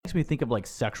makes me think of like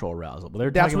sexual arousal. But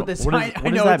they're That's talking what about, this.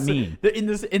 what does that mean? In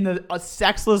the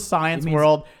sexless science means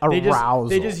world, arousal.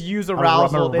 they just use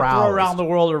arousal. They throw around the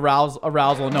world arousal,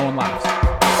 and no one laughs.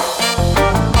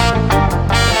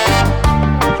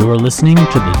 You're listening to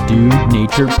the Dude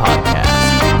Nature Podcast.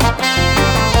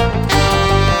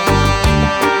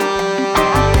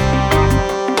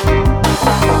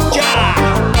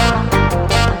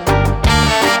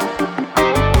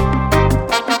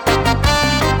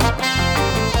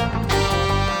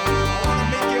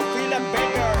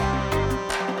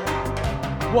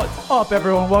 What's up,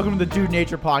 everyone? Welcome to the Dude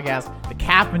Nature Podcast, the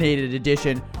caffeinated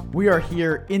edition. We are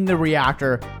here in the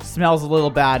reactor. Smells a little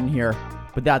bad in here,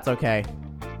 but that's okay.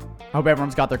 I hope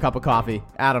everyone's got their cup of coffee.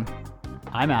 Adam.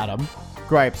 I'm Adam.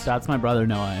 Gripes. That's my brother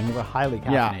Noah, and we're highly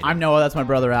caffeinated. Yeah, I'm Noah. That's my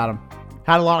brother Adam.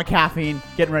 Had a lot of caffeine.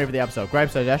 Getting ready for the episode.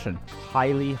 Gripes digestion.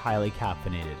 highly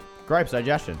caffeinated. Gripes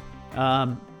digestion.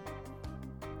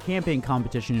 Camping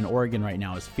competition in Oregon right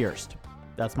now is fierce.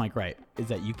 That's my gripe, is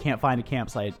that you can't find a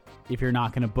campsite if you're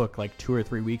not going to book like 2 or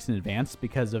 3 weeks in advance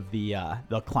because of the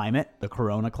climate, the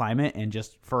corona climate, and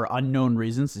just for unknown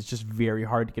reasons, it's just very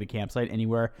hard to get a campsite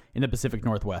anywhere in the Pacific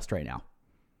Northwest right now.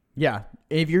 Yeah,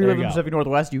 if you There live you in the go. Pacific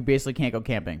Northwest, you basically can't go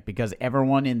camping because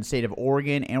everyone in the state of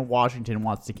Oregon and Washington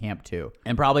wants to camp too.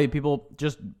 And probably people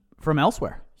just from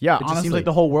elsewhere. Yeah, It just honestly, seems like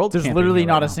the whole world's there's camping literally here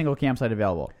not right a now. single campsite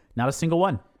available. Not a single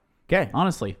one. Okay,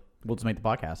 Honestly. we'll just make the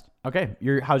podcast. Okay,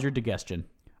 how's your digestion?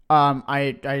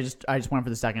 I just went for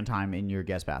the second time in your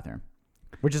guest bathroom,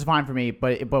 which is fine for me.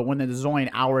 But when there's only an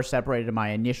hour separated to my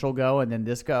initial go and then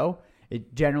this go,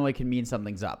 it generally can mean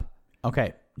something's up.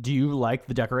 Okay. Do you like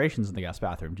the decorations in the guest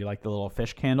bathroom? Do you like the little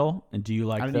fish candle? And do you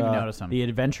like I didn't even notice them. the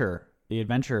adventure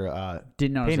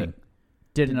Didn't notice painting?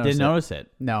 it. Didn't notice it.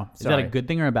 No, Is that a good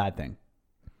thing or a bad thing?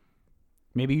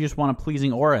 Maybe you just want a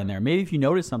pleasing aura in there. Maybe if you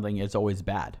notice something, it's always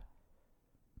bad.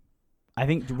 I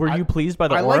think. Were you pleased by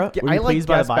the aura? Were you pleased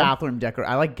by the vibe?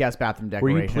 I like guest bathroom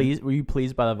decoration. Were you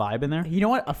pleased by the vibe in there? You know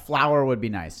what? A flower would be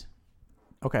nice.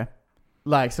 Okay,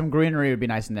 Like some greenery would be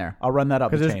nice in there. I'll run that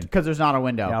up the chain. Because there's not a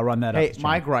window. Yeah, I'll run that up Hey, the chain.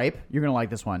 my gripe, you're going to like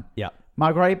this one. Yeah,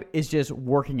 My gripe is just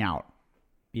working out.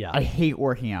 yeah, I hate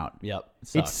working out. yep.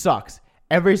 It sucks.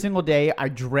 Every single day, I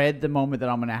dread the moment that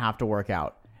I'm going to have to work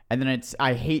out. And then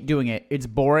I hate doing it. It's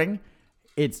boring.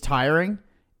 It's tiring.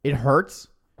 It hurts.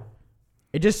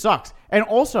 It just sucks. And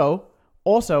also,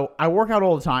 I work out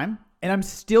all the time, and I'm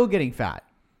still getting fat.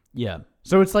 Yeah,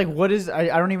 So it's like, I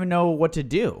don't even know what to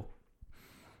do.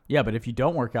 yeah. But if you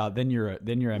don't work out, then you're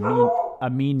a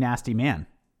mean, nasty man.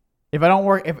 If I don't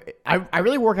work, if I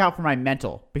really work out for my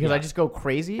mental because Yeah. I just go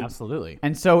crazy. Absolutely.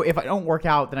 And so if I don't work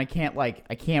out, then I can't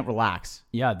relax.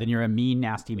 Yeah, then you're a mean,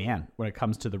 nasty man when it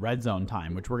comes to the red zone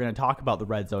time, which we're going to talk about the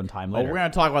red zone time Oh, later. we're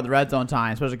going to talk about the red zone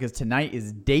time, especially because tonight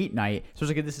is date night,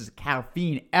 especially because this is a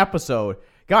caffeine episode.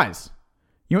 Guys,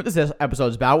 you know what this episode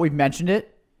is about? We've mentioned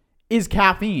it. Is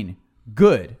caffeine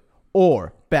good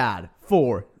or bad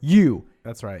for you?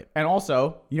 That's right. And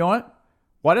also, you know what?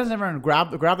 Why doesn't everyone grab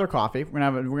their coffee? We're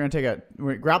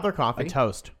gonna grab their coffee. A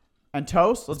toast. And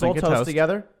toast. Let's all make a toast toast.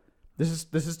 together. This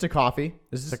is to coffee.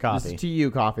 This is To coffee. This is to you,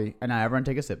 coffee. And now everyone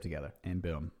take a sip together. And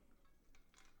boom.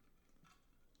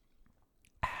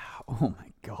 Oh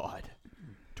my God.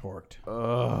 Torqued.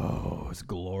 Oh, it's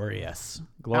glorious.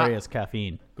 Glorious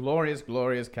caffeine. Glorious,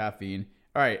 glorious caffeine.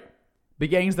 All right.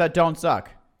 Beginnings that don't suck.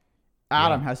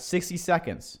 Adam has 60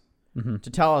 seconds to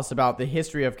tell us about the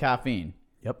history of caffeine.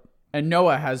 Yep. And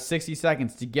Noah has 60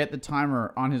 seconds to get the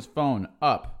timer on his phone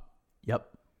up. Yep.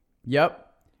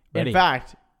 Yep. Ready. In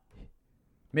fact,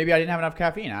 maybe I didn't have enough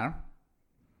caffeine, Adam.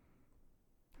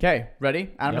 Okay,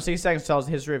 ready? Adam has 60 seconds to tell us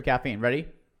the history of caffeine. Ready?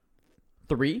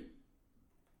 3,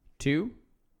 2,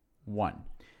 1.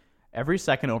 Every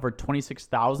second, over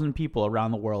 26,000 people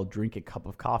around the world drink a cup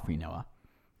of coffee, Noah.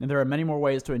 And there are many more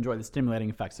ways to enjoy the stimulating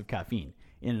effects of caffeine.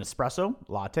 In an espresso,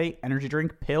 latte, energy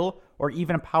drink, pill, or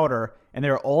even a powder, and they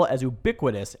are all as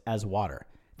ubiquitous as water.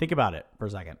 Think about it for a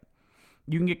second.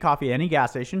 You can get coffee at any gas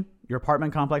station. Your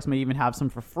apartment complex may even have some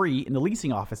for free in the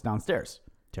leasing office downstairs.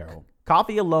 Terrible.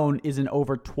 Coffee alone is an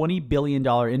over $20 billion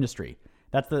industry.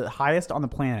 That's the highest on the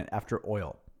planet after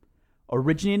oil.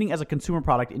 Originating as a consumer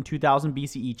product in 2000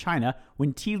 BCE China,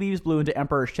 when tea leaves blew into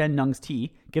Emperor Shen Nung's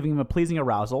tea, giving him a pleasing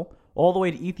arousal, all the way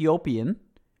to Ethiopian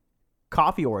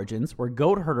coffee origins, where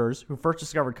goat herders who first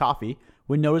discovered coffee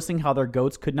when noticing how their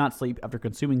goats could not sleep after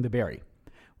consuming the berry.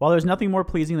 While there's nothing more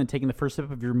pleasing than taking the first sip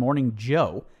of your morning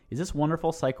Joe, is this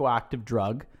wonderful psychoactive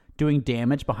drug doing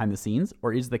damage behind the scenes,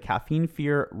 or is the caffeine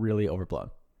fear really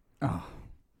overblown? Oh.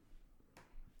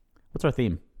 What's our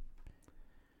theme?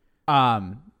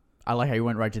 I like how you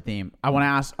went right to theme. I want to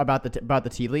ask about the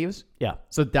tea leaves. Yeah.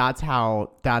 So that's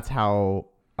how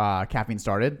caffeine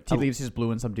started. Tea leaves just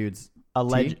blew in some dude's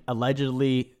tea.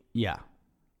 Allegedly, yeah.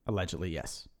 Allegedly,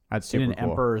 yes. That's In super an cool.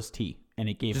 emperor's tea. And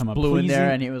it gave Just him a blew in pleasing,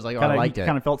 there, and he was like, "Oh, I liked it."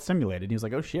 Kind of felt stimulated. He was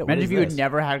like, "Oh shit!" Imagine what if is you had this?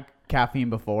 never had caffeine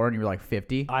before, and you were like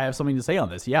 50. I have something to say on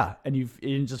this. Yeah, and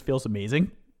it just feels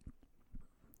amazing.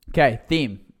 Okay,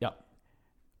 theme. Yep.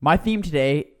 My theme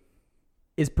today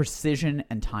is precision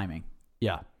and timing.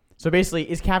 Yeah. So basically,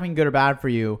 is caffeine good or bad for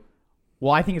you?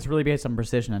 Well, I think it's really based on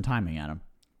precision and timing, Adam.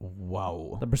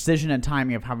 Wow. The precision and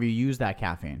timing of how you use that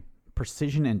caffeine.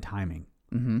 Precision and timing.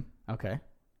 Mm-hmm. Okay.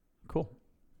 Cool.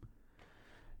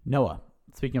 Noah,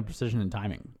 speaking of precision and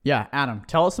timing, Yeah, Adam.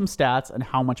 tell us some stats on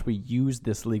how much we use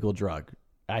this legal drug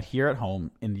here at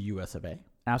home in the US of A.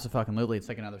 Absolutely. Let's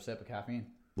take another sip of caffeine.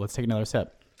 Let's take another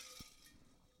sip.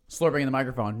 Slurping in the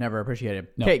microphone. Never appreciated.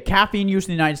 No. Okay, caffeine use in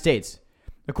the United States.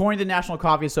 According to the National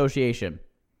Coffee Association,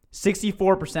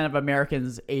 64% of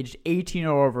Americans aged 18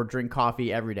 or over drink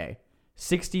coffee every day.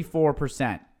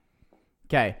 64%.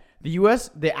 Okay,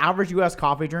 the average U.S.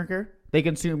 coffee drinker, they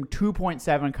consume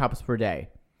 2.7 cups per day,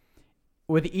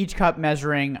 with each cup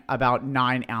measuring about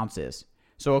 9 ounces.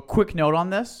 So a quick note on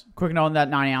that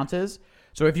 9 ounces.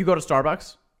 So if you go to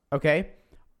Starbucks, okay,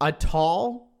 a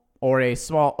tall or a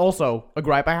small, also a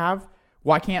gripe I have,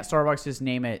 why can't Starbucks just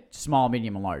name it small,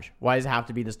 medium, and large? Why does it have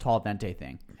to be this tall venti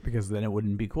thing? Because then it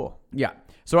wouldn't be cool. Yeah.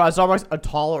 So at Starbucks, a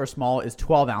tall or small is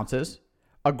 12 ounces.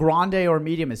 A grande or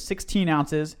medium is 16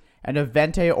 ounces. And a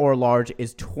venti or large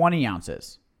is 20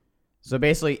 ounces. So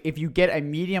basically, if you get a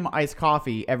medium iced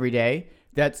coffee every day,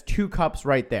 that's 2 cups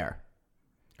right there.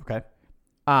 Okay.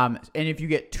 And if you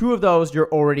get 2 of those, you're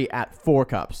already at 4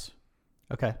 cups.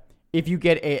 Okay. If you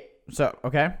get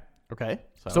okay. Okay.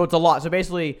 So it's a lot. So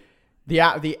basically, the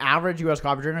average U.S.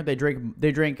 coffee drinker, they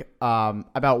drink about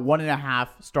 1.5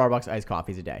 Starbucks iced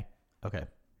coffees a day. okay.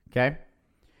 Okay.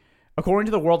 According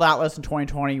to the World Atlas in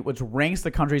 2020, which ranks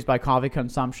the countries by coffee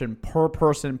consumption per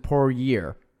person per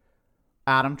year.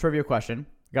 Adam, trivia question.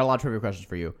 Got a lot of trivia questions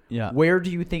for you. Yeah. Where do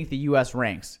you think the U.S.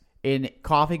 ranks in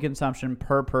coffee consumption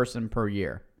per person per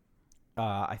year?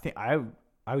 I think I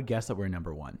would guess that we're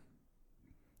number 1.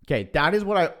 Okay, that is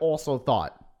what I also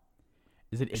thought.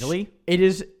 Is it Italy? It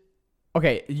is.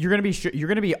 Okay, you're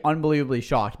gonna be unbelievably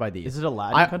shocked by these. Is it a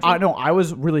Latin country? I know. I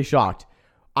was really shocked.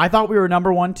 I thought we were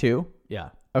number 1 too. Yeah.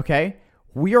 Okay,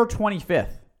 we are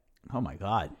 25th Oh my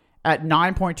God. at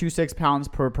 9.26 pounds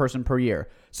per person per year.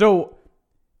 So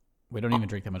We don't even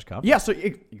drink that much coffee. yeah, so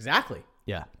exactly.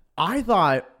 Yeah. I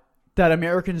thought that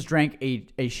Americans drank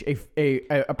approximately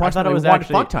I thought it was 1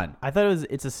 actually, fuck ton. I thought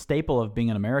it's a staple of being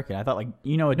an American. I thought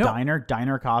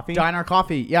diner coffee. Diner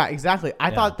coffee. Yeah, exactly.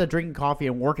 I thought that drinking coffee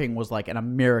and working was like an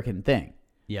American thing.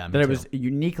 Yeah. That it was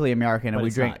uniquely American and But we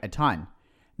it's drink not. a ton.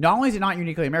 Not only is it not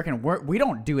uniquely American, we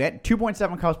don't do it.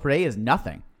 2.7 cups per day is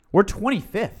nothing. We're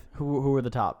 25th. Who are the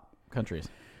top countries?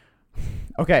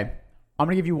 Okay. I'm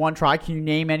going to give you one try. Can you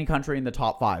name any country in the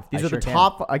top 5? These I are sure the can.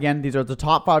 top, again, these are the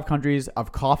top 5 countries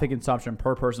of coffee consumption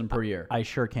per person per year. I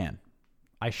sure can.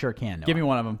 Noah. Give me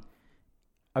one of them.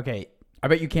 Okay. I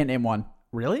bet you can't name one.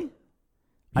 Really?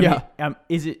 Yeah.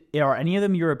 Are any of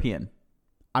them European?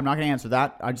 I'm not going to answer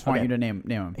that. I just want Okay. you to name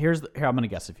them. Here I'm going to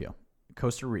guess a few.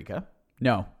 Costa Rica.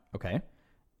 No. Okay.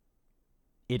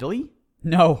 Italy.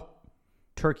 No.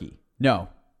 Turkey. No.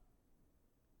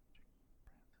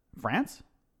 France.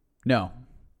 No.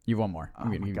 You have one more. Oh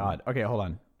my God. Okay, hold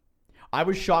on. I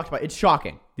was shocked by it's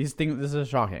shocking. This is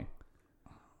shocking.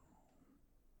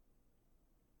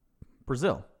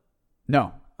 Brazil.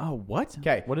 No. Oh, what?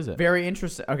 Okay. What is it? Very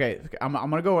interesting. Okay. I'm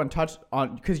going to go and touch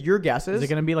on because your guesses. Is it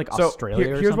going to be like So Australia or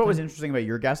here's something? what was interesting about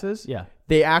your guesses. Yeah.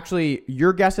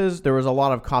 Your guesses, there was a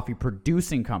lot of coffee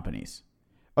producing companies.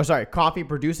 Oh, sorry, coffee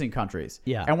producing countries.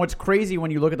 Yeah. And what's crazy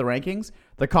when you look at the rankings,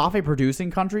 the coffee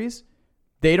producing countries,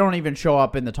 they don't even show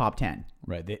up in the top 10.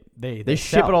 Right. They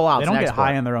ship sell. it all out They to don't get export.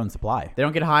 high on their own supply. They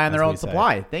don't get high on their As own we say.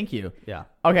 supply. Thank you. Yeah.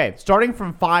 Okay, starting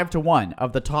from 5 to 1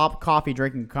 of the top coffee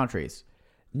drinking countries.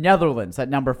 Netherlands at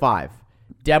number 5.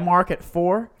 Denmark at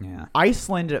 4. Yeah.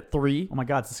 Iceland at 3. Oh my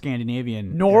God, it's a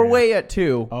Scandinavian. Norway area. at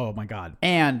 2. Oh my God.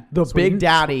 And the Sweden? big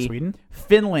daddy, Sweden?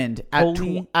 Finland at,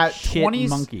 Holy at shit, 20,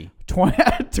 monkey.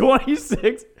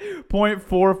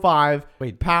 26.45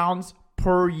 Wait. pounds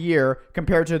per year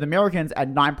compared to the Americans at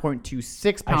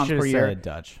 9.26 I pounds should per have year. said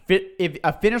Dutch. If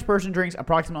a Finnish person drinks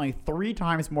approximately 3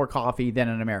 times more coffee than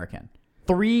an American.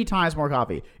 3 times more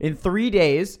coffee. In 3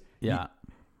 days, Yeah.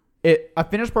 a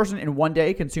Finnish person in 1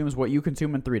 day consumes what you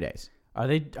consume in 3 days. Are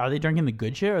they drinking the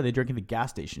good shit or are they drinking the gas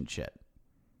station shit?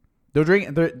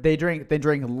 They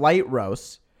drink light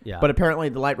roasts, Yeah. but apparently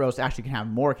the light roast actually can have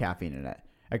more caffeine in it.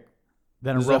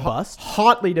 Then a This is robust?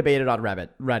 hotly debated on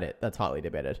Reddit. That's hotly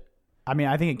debated. I mean,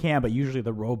 I think it can, but usually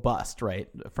the robust, right,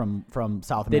 from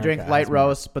South They America. drink light has more.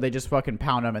 roasts, but they just fucking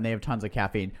pound them, and they have tons of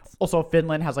caffeine. Also,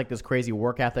 Finland has like this crazy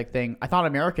work ethic thing. I thought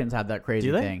Americans had that crazy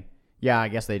Do they? thing. Yeah, I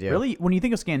guess they do. Really, when you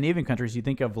think of Scandinavian countries, you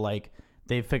think of like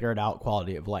they've figured out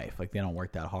quality of life, like they don't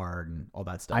work that hard and all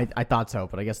that stuff. I thought so,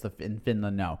 but I guess in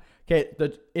Finland, no. Okay,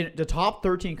 the top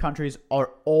 13 countries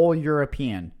are all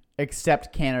European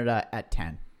except Canada at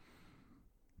 10.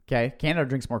 Okay, Canada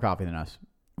drinks more coffee than us.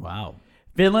 Wow,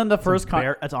 Finland, the first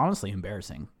country. that's honestly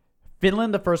embarrassing.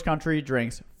 Finland, the first country,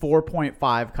 drinks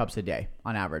 4.5 cups a day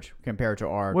on average, compared to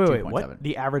our Wait, 2.7. what?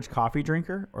 The average coffee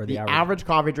drinker or The average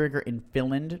coffee drinker in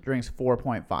Finland drinks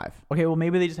 4.5. Okay, well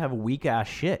maybe they just have weak ass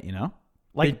shit, you know?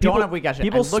 They don't have weak ass shit.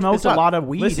 People I looked smoked this a up. lot of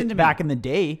weed Listen to me. back in the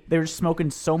day. They were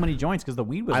smoking so many joints because the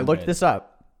weed was. I looked this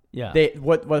up. Yeah.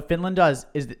 What Finland does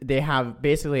is they have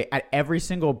basically at every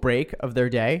single break of their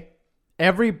day,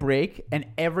 every break and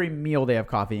every meal they have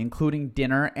coffee, including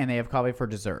dinner, and they have coffee for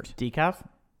dessert. Decaf?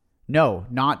 No,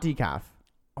 not decaf.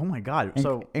 Oh my god!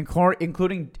 So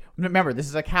Including, remember, this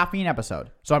is a caffeine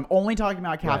episode, so I'm only talking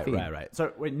about caffeine. right.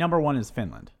 So wait, number one is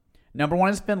Finland. Number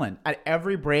one is Finland. At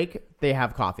every break, they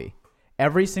have coffee.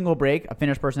 Every single break, a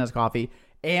Finnish person has coffee,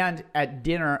 and at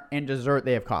dinner and dessert,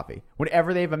 they have coffee.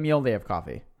 Whenever they have a meal, they have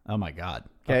coffee. Oh my god.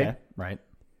 Okay. Right.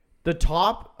 The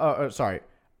top, 14.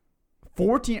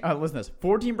 Listen to this.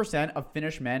 14% of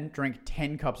Finnish men drink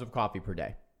 10 cups of coffee per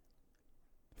day.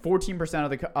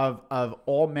 14% of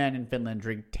all men in Finland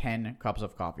drink 10 cups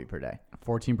of coffee per day.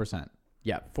 14%.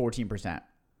 Yeah, 14%.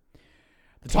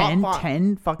 The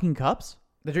 10 fucking cups?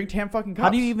 They drink 10 fucking cups. How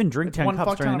do you even drink It's 10 one cups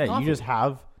fuck during ton the of day? You coffee. just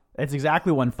have. It's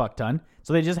exactly one fuck ton.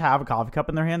 So they just have a coffee cup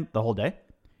in their hand the whole day.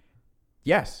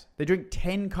 Yes, they drink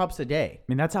 10 cups a day. I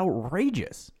mean, that's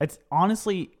outrageous. It's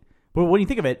honestly, but when you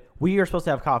think of it, we are supposed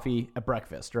to have coffee at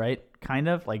breakfast, right? Kind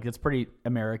of like it's pretty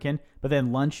American. But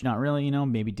then lunch, not really. You know,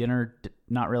 maybe dinner,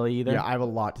 not really either. Yeah, I have a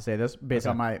lot to say this based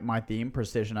Okay. on my theme,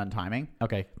 precision on timing.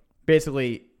 Okay.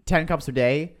 Basically, 10 cups a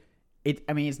day.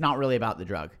 It's not really about the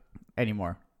drug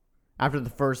anymore. After the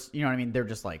first, you know what I mean? They're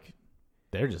just like,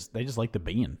 They just like the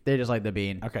bean. they just like the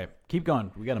bean. Okay, keep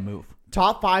going. We got to move.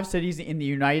 Top 5 cities in the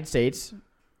United States,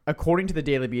 according to the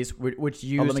Daily Beast, which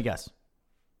use. Oh, let me guess.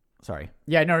 Sorry.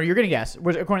 Yeah, no, you're gonna guess.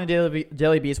 According to the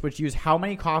Daily Beast, which use how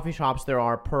many coffee shops there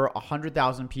are per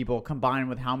 100,000 people, combined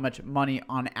with how much money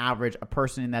on average a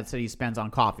person in that city spends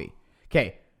on coffee.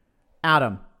 Okay,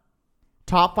 Adam.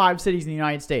 Top 5 cities in the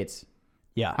United States.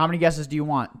 Yeah. How many guesses do you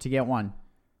want to get one?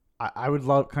 I would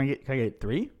love. Can I get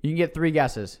 3? You can get 3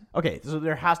 guesses. Okay, so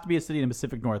there has to be a city in the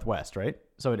Pacific Northwest, right?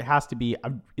 So it has to be.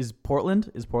 Is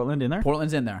Portland in there?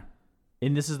 Portland's in there.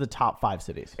 And this is the top 5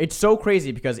 cities, It's so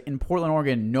crazy because in Portland,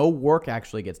 Oregon, no work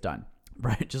actually gets done.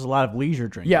 right? Just a lot of leisure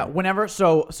drinking. Yeah, whenever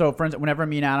so for instance, whenever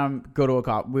me and Adam go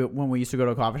to when we used to go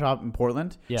to a coffee shop in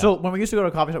Portland. Yeah. So when we used to go to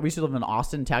a coffee shop, we used to live in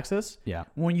Austin, Texas. Yeah.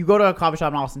 When you go to a coffee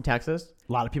shop in Austin, Texas,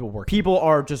 A lot of people working. people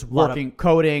are just Lot of working,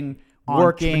 coding,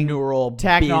 working, entrepreneurial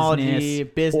technology,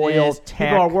 business. oil, tech.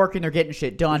 People are working. They're getting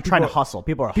shit done. trying to People are- hustle.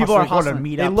 People are People are hustling. hustling.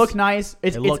 Going to They meetups. look nice.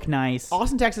 They look nice.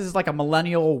 Austin, Texas is like a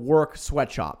millennial work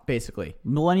sweatshop, basically.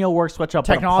 Millennial work sweatshop.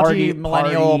 but a Technology,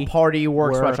 millennial party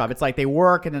work work. sweatshop. It's like they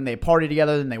work and then they party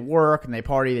together, then they work and they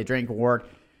party, they drink, work.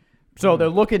 So they're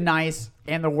looking nice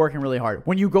and they're working really hard.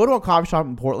 When you go to a coffee shop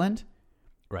in Portland,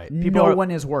 Right. no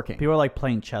one is working. People are like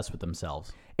playing chess with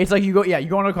themselves. It's like you go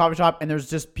into a coffee shop and there's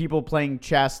just people playing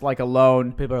chess like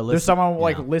alone. People are There's listening- someone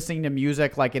like yeah. listening to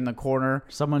music like in the corner.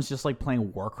 Someone's just like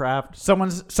playing Warcraft.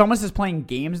 Someone's just playing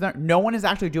games there. No one is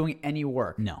actually doing any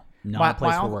work. No, not a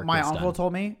place where work My gets uncle done.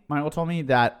 told me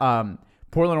that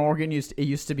Portland, Oregon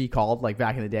used to be called, like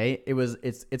back in the day,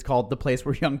 it's called the place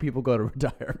where young people go to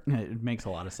retire. It makes a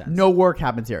lot of sense. No work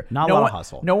happens here. Not a no lot one, of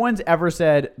hustle. No one's ever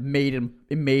said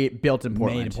built in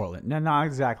Portland. Made in Portland. No, not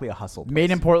exactly a hustle. Place.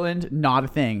 Made in Portland, not a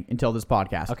thing until this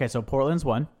podcast. Okay, so Portland's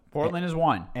one, Portland is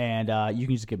one. and you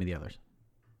can just give me the others.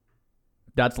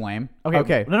 That's lame.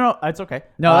 Okay. No, it's okay.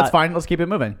 No, that's fine. Let's keep it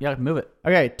moving. Yeah, move it.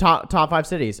 Okay, top 5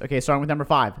 cities. Okay, starting with number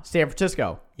 5, San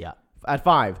Francisco Yeah. at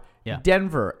 5. Yeah.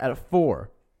 Denver at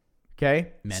 4.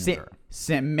 Okay, Menver.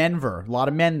 Menver. A lot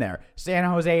of men there. San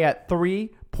Jose at 3.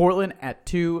 Portland at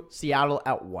 2. Seattle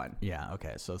at 1. Yeah.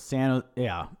 Okay. So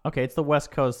Okay, it's the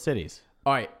West Coast cities.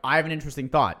 All right, I have an interesting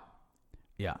thought.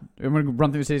 Yeah. I'm going to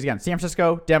run through the cities again. San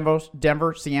Francisco,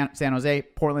 Denver, San Jose,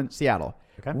 Portland, Seattle.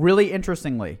 Okay. Really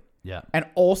interestingly, Yeah. and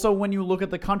also when you look at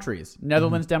the countries,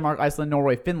 Netherlands, Denmark, Iceland,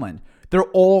 Norway, Finland, they're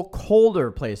all colder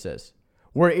places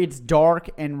where it's dark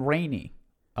and rainy.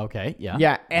 Okay. Yeah.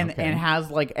 Yeah, and Okay.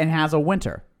 has a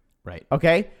winter. Right.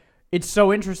 Okay? It's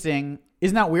so interesting.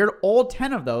 Isn't that weird? All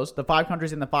 10 of those, the 5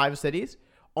 countries and the 5 cities,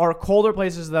 are colder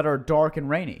places that are dark and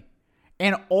rainy.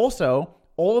 And also,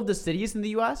 all of the cities in the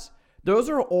U.S., those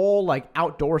are all like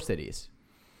outdoor cities.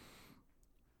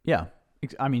 Yeah.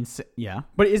 I mean, yeah.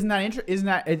 But isn't that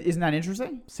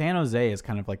interesting? San Jose is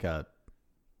kind of like a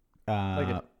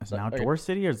it's an outdoor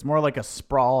city, or it's more like a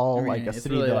sprawl, I mean, like a it's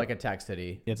city really that, like a tech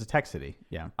city. it's a tech city.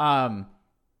 Yeah.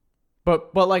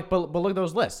 But look at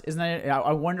those lists. Isn't that?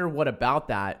 I wonder what about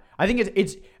that. I think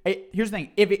here's the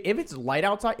thing. If it's light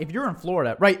outside, if you're in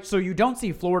Florida, right? So you don't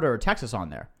see Florida or Texas on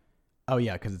there. Oh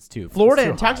yeah, because it's too Florida it's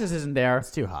too and hot. Texas isn't there.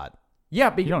 It's too hot. Yeah,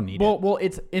 but You don't need well, it. Well,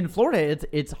 it's in Florida.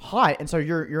 It's hot, and so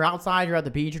you're outside. You're at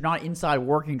the beach. You're not inside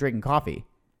working, drinking coffee.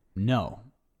 No,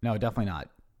 definitely not.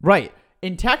 Right.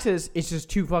 In Texas, it's just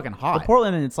too fucking hot. But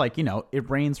Portland, it's like, it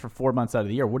rains for 4 months out of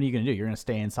the year. What are you going to do? You're going to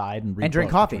stay inside and read drink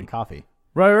books, coffee. Drink coffee.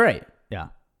 Right. Yeah.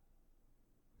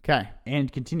 Okay.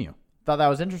 And continue. Thought that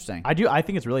was interesting. I do. I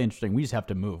think it's really interesting. We just have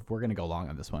to move. We're going to go long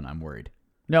on this one. I'm worried.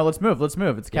 No, let's move. It's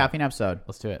a caffeine episode.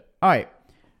 Let's do it. All right.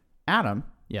 Adam,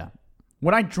 Yeah.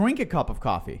 when I drink a cup of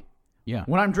coffee, Yeah.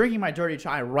 when I'm drinking my dirty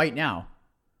chai right now,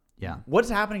 Yeah. what's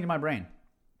happening to my brain?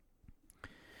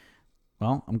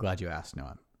 Well, I'm glad you asked,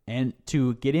 Noah. And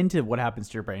to get into what happens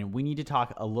to your brain, we need to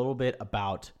talk a little bit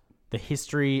about the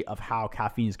history of how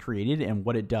caffeine is created and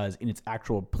what it does in its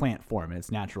actual plant form, in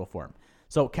its natural form.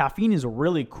 So caffeine is a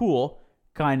really cool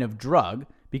kind of drug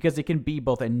because it can be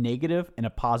both a negative and a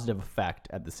positive effect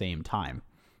at the same time.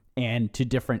 And to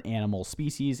different animal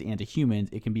species and to humans,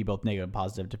 it can be both negative and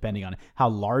positive depending on how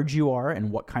large you are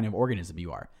and what kind of organism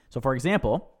you are. So for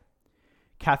example,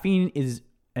 caffeine is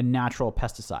a natural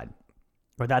pesticide,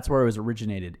 or that's where it was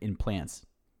originated in plants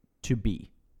to be.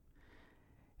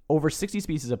 Over 60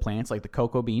 species of plants like the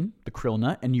cocoa bean, the krill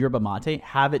nut, and yerba mate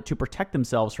have it to protect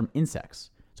themselves from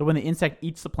insects. So when the insect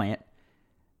eats the plant,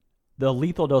 the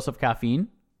lethal dose of caffeine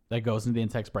that goes into the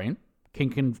insect's brain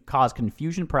can cause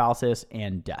confusion, paralysis,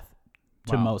 and death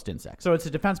to Wow. most insects. So it's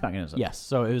a defense mechanism. Yes,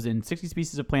 so it was in 60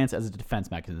 species of plants as a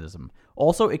defense mechanism.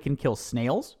 Also, it can kill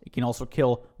snails. It can also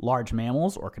kill large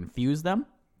mammals or confuse them.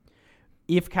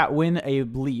 When a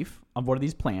leaf of one of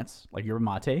these plants, like yerba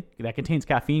mate, that contains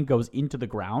caffeine goes into the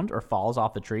ground or falls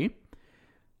off the tree,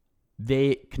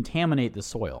 they contaminate the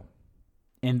soil.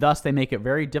 And thus, they make it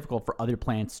very difficult for other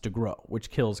plants to grow, which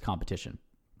kills competition.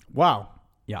 Wow.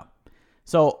 Yeah.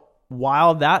 So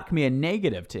while that can be a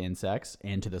negative to insects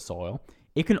and to the soil,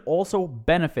 it can also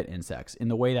benefit insects in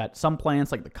the way that some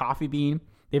plants, like the coffee bean,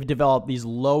 they've developed these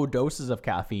low doses of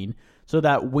caffeine so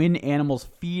that when animals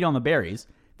feed on the berries,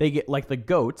 they get, like the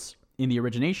goats in the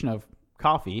origination of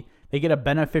coffee, they get a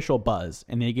beneficial buzz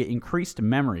and they get increased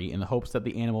memory in the hopes that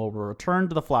the animal will return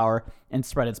to the flower and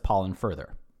spread its pollen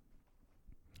further.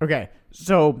 Okay.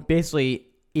 So basically,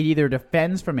 it either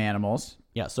defends from animals.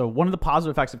 Yeah, so one of the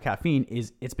positive effects of caffeine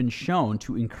is it's been shown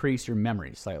to increase your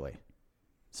memory slightly.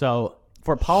 So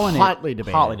for pollinators,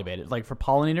 Hotly debated. Like for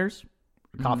pollinators,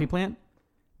 coffee plant,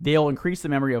 they'll increase the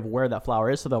memory of where that flower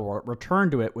is, so they'll return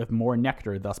to it with more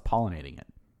nectar, thus pollinating it.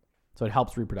 So it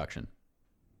helps reproduction.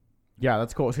 Yeah,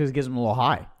 that's cool because it gives them a little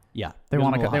high. Yeah, They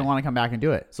want to come back and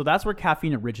do it. So that's where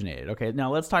caffeine originated. Okay,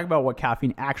 now let's talk about what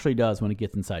caffeine actually does when it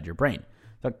gets inside your brain.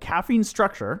 The caffeine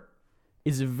structure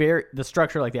is the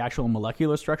structure, like the actual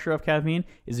molecular structure of caffeine,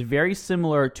 is very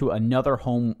similar to another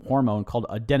hormone called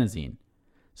adenosine.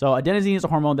 So adenosine is a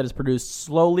hormone that is produced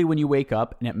slowly when you wake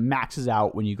up, and it maxes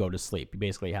out when you go to sleep. You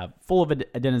basically have full of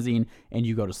adenosine, and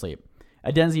you go to sleep.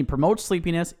 Adenosine promotes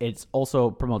sleepiness. It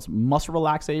also promotes muscle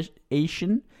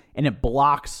relaxation, and it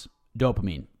blocks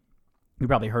dopamine. You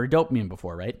probably heard of dopamine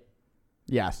before, right?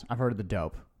 Yes, I've heard of the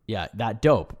dope. Yeah, that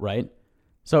dope, right?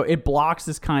 So it blocks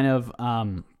this kind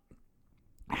of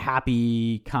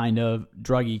happy, kind of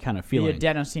druggy kind of feeling. The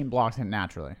adenosine blocks it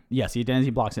naturally. Yes, the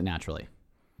adenosine blocks it naturally.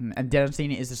 And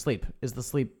adenosine is the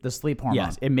sleep hormone.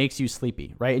 Yes, it makes you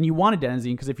sleepy, right? And you want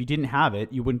adenosine because if you didn't have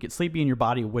it, you wouldn't get sleepy and your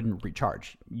body wouldn't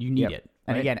recharge. You need it.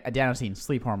 And right? again, adenosine,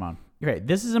 sleep hormone. Okay,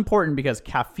 this is important because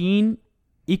caffeine,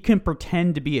 it can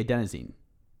pretend to be adenosine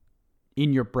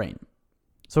in your brain.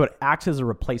 So it acts as a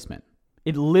replacement.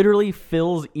 It literally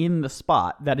fills in the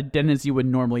spot that adenosine would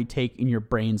normally take in your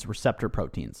brain's receptor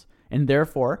proteins. And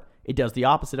therefore, it does the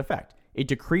opposite effect. It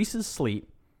decreases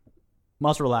sleep,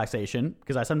 muscle relaxation,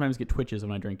 because I sometimes get twitches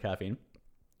when I drink caffeine,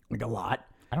 like a lot.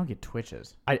 I don't get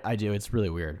twitches. I do. It's really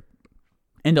weird.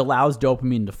 And allows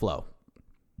dopamine to flow.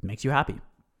 It makes you happy.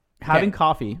 Having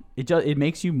coffee, it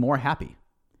makes you more happy.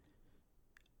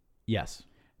 Yes.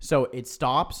 So it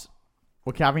stops.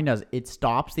 What caffeine does, it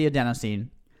stops the adenosine,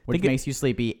 which makes you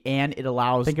sleepy, and it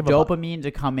allows dopamine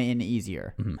to come in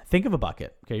easier. Mm-hmm. Think of a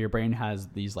bucket. Okay, your brain has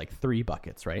these like 3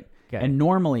 buckets, right? Okay. And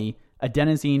normally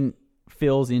adenosine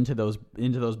fills into those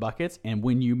buckets, and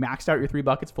when you maxed out your 3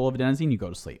 buckets full of adenosine, you go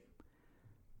to sleep.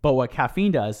 But what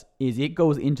caffeine does is it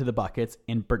goes into the buckets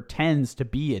and pretends to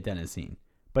be adenosine,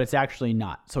 but it's actually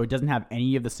not. So it doesn't have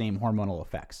any of the same hormonal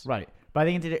effects. Right. But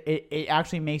I think it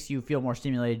actually makes you feel more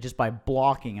stimulated just by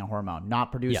blocking a hormone,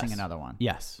 not producing another one.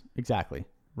 Yes, exactly.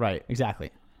 Right.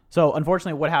 Exactly. So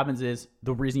unfortunately, what happens is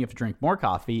the reason you have to drink more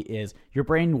coffee is your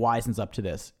brain wisens up to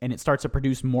this and it starts to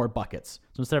produce more buckets.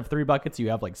 So instead of 3 buckets, you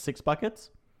have like 6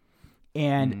 buckets.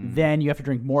 And then you have to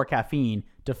drink more caffeine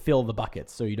to fill the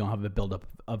buckets so you don't have a buildup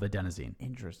of adenosine.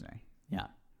 Interesting. Yeah.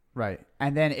 Right.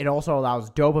 And then it also allows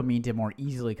dopamine to more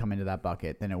easily come into that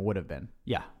bucket than it would have been.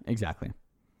 Yeah, exactly.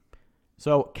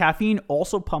 So caffeine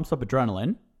also pumps up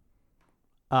adrenaline,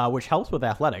 which helps with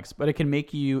athletics, but it can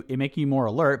make you more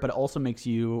alert, but it also makes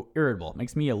you irritable. It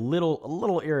makes me a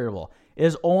little irritable. It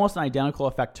is almost an identical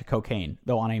effect to cocaine,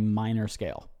 though on a minor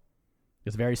scale.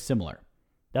 It's very similar.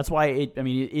 That's why it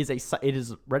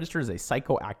is registered as a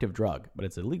psychoactive drug, but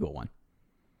it's a legal one.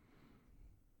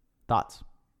 Thoughts?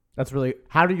 That's really.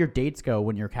 How do your dates go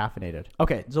when you're caffeinated?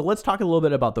 Okay, so let's talk a little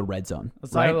bit about the red zone.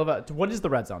 Let's talk a little bit. What is the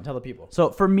red zone? Tell the people. So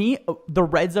for me, the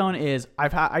red zone is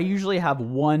I usually have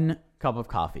 1 cup of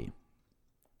coffee.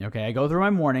 Okay, I go through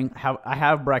my morning. I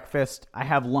have breakfast. I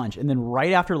have lunch, and then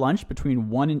right after lunch,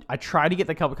 I try to get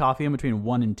the cup of coffee in between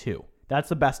 1 and 2. That's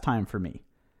the best time for me.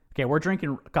 Okay, we're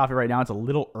drinking coffee right now. It's a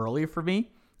little early for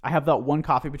me. I have that 1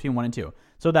 coffee between 1 and 2.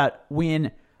 So that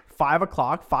when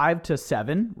 5 to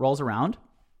 7 rolls around,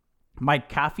 my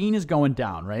caffeine is going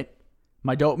down, right?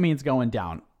 My dopamine's going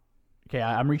down. Okay,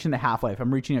 I'm reaching the half-life.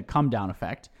 I'm reaching a come-down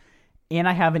effect. And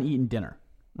I haven't eaten dinner,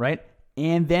 right?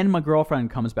 And then my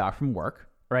girlfriend comes back from work,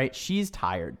 right? She's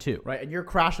tired too. Right, and you're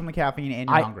crashing the caffeine and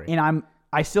you're hungry. And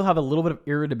I still have a little bit of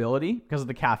irritability because of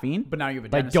the caffeine. But now you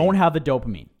have adenosine. But I don't have the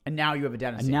dopamine. And now you have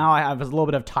adenosine. And now I have a little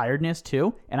bit of tiredness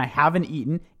too. And I haven't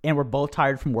eaten. And we're both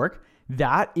tired from work.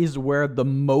 That is where the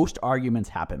most arguments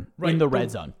happen in the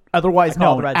red zone. Otherwise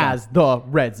known as the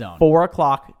red zone. 4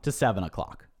 o'clock to 7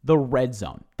 o'clock. The red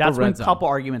zone. That's when a couple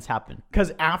arguments happen.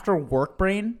 Because after work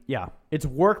brain, yeah, it's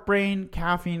work brain,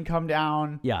 caffeine come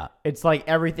down. Yeah. It's like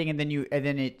everything, and then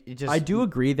it just. I do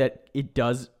agree that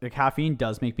the caffeine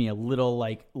does make me a little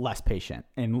like less patient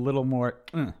and a little more,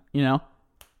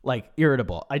 like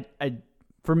irritable.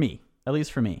 For me, at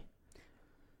least for me.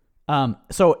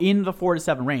 So in the 4 to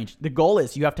 7 range, the goal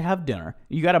is you have to have dinner.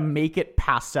 You got to make it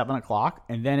past 7 o'clock,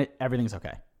 and then everything's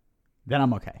okay. Then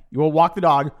I'm okay. You will walk the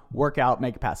dog, work out,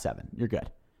 make it past 7. You're good.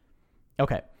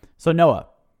 Okay. So Noah,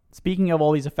 speaking of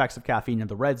all these effects of caffeine in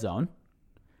the red zone,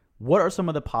 what are some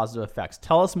of the positive effects?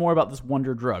 Tell us more about this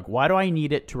wonder drug. Why do I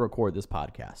need it to record this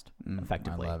podcast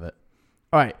effectively? I love it.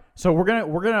 All right. So we're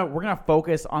gonna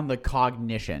focus on the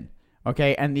cognition.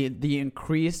 Okay, and the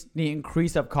increase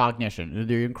of cognition,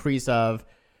 the increase of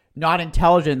not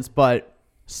intelligence but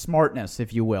smartness,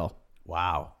 if you will.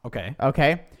 Wow. Okay.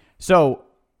 Okay. So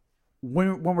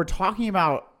when we're talking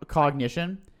about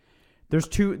cognition, there's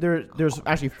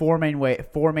actually four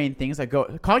main things that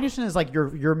go. Cognition is like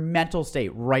your mental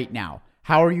state right now.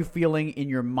 How are you feeling in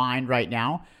your mind right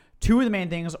now? 2 of the main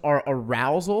things are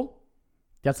arousal.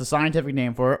 That's the scientific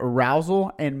name for it.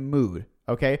 Arousal and mood.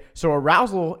 Okay, so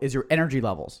arousal is your energy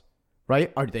levels,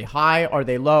 right? Are they high? Are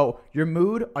they low? Your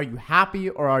mood, are you happy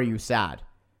or are you sad?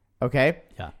 Okay?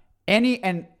 Yeah.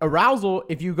 And arousal,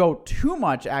 if you go too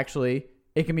much, actually,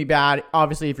 it can be bad.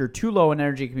 Obviously, if you're too low in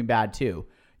energy, it can be bad too.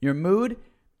 Your mood,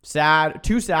 sad,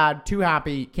 too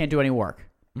happy, can't do any work.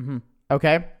 Mm-hmm.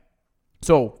 Okay?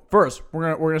 So first,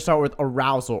 we're gonna start with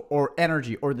arousal or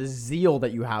energy or the zeal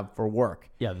that you have for work.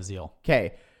 Yeah, the zeal.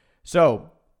 Okay, so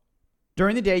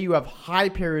during the day, you have high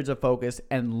periods of focus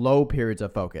and low periods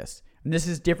of focus. And this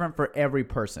is different for every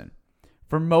person.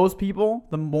 For most people,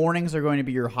 the mornings are going to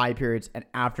be your high periods and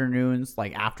afternoons,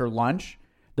 like after lunch,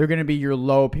 they're going to be your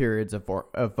low periods of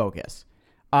focus.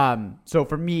 So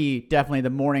for me, definitely the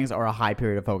mornings are a high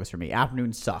period of focus for me.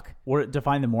 Afternoons suck.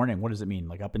 Define the morning. What does it mean?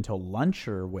 Like up until lunch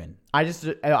or when? I just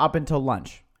up until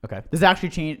lunch. Okay. This actually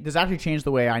changed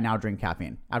the way I now drink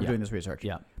caffeine after doing this research.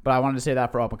 Yeah. But I wanted to say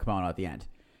that for open kimono at the end.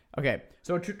 Okay,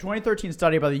 so a 2013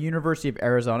 study by the University of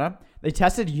Arizona, they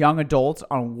tested young adults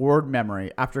on word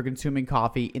memory after consuming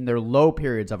coffee in their low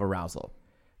periods of arousal.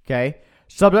 Okay,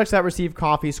 subjects that received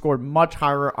coffee scored much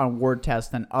higher on word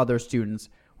tests than other students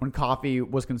when coffee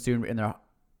was consumed in their.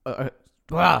 The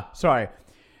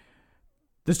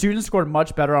students scored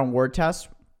much better on word tests,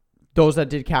 those that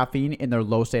did caffeine in their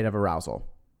low state of arousal.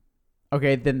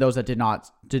 Okay, than those that did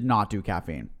not do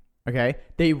caffeine. Okay,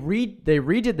 they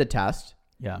redid the test.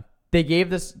 Yeah. They did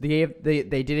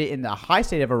it in the high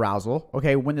state of arousal,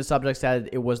 okay, when the subject said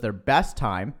it was their best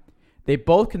time. They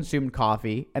both consumed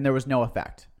coffee and there was no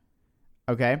effect.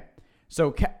 Okay?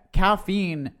 So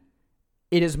caffeine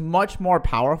it is much more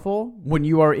powerful when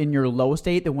you are in your low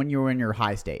state than when you're in your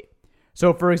high state.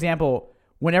 So, for example,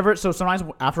 sometimes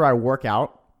after I work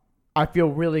out, I feel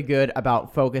really good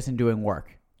about focus and doing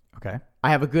work. Okay.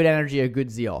 I have a good energy, a good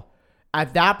zeal.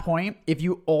 At that point, if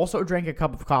you also drink a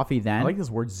cup of coffee then... I like this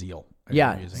word zeal.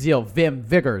 Yeah, zeal, vim,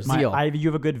 vigor, zeal. You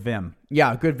have a good vim.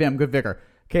 Yeah, good vim, good vigor.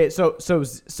 Okay,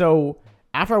 so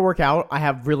after I work out, I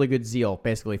have really good zeal,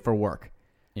 basically, for work.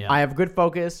 Yeah. I have good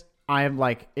focus. I am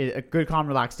like a good, calm,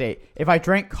 relaxed state. If I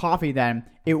drank coffee then,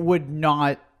 it would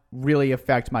not really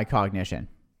affect my cognition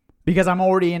because I'm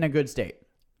already in a good state.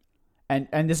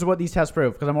 And this is what these tests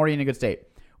prove because I'm already in a good state.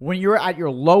 When you're at your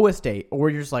lowest state, or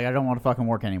you're just like, I don't want to fucking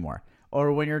work anymore,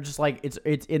 or when you're just like,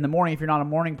 it's in the morning. If you're not a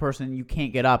morning person, you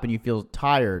can't get up and you feel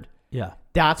tired. Yeah.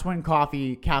 That's when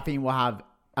caffeine will have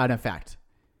an effect.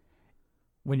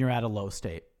 When you're at a low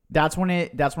state. That's when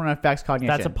it affects cognition.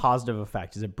 That's a positive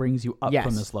effect, is it brings you up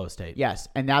from this low state. Yes,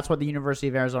 and that's what the University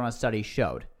of Arizona study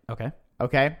showed. Okay.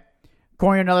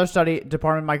 According to another study,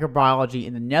 Department of Microbiology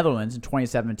in the Netherlands in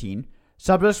 2017,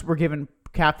 subjects were given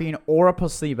caffeine or a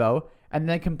placebo and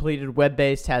then completed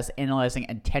web-based tests analyzing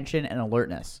attention and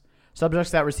alertness.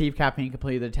 Subjects that received caffeine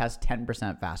completed the test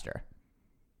 10% faster.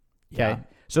 Okay. Yeah.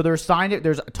 So there's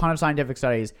a ton of scientific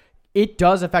studies. It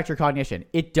does affect your cognition.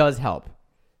 It does help.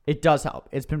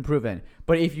 It's been proven.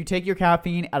 But if you take your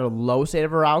caffeine at a low state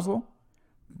of arousal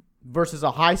versus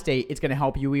a high state, it's going to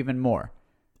help you even more.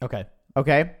 Okay.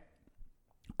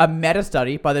 A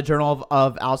meta-study by the Journal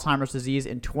of Alzheimer's Disease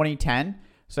in 2010.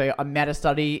 So a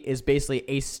meta-study is basically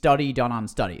a study done on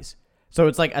studies. So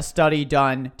it's like a study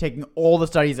done taking all the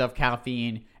studies of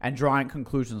caffeine and drawing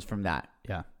conclusions from that.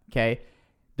 Yeah. Okay.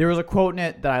 There was a quote in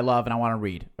it that I love and I want to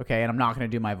read. Okay. And I'm not going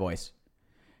to do my voice.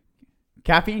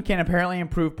 Caffeine can apparently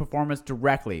improve performance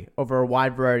directly over a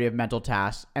wide variety of mental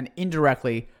tasks and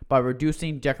indirectly by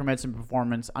reducing decrements in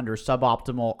performance under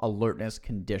suboptimal alertness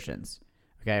conditions.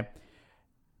 Okay.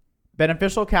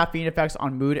 Beneficial caffeine effects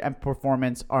on mood and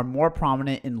performance are more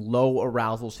prominent in low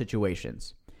arousal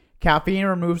situations. Caffeine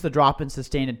removes the drop in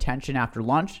sustained attention after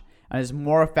lunch and is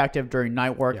more effective during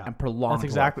night work and prolonged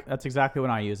work. That's exactly when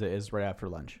I use it, is right after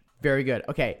lunch. Very good.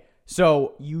 Okay.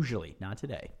 So usually, not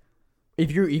today.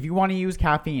 If you want to use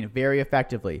caffeine very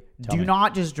effectively, do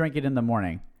not just drink it in the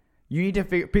morning. You need to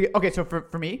figure. Okay, so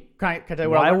for me, can I tell you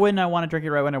what? Why wouldn't I want to drink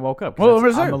it right when I woke up? Well,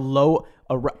 I'm a low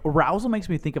arousal makes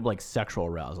me think of like sexual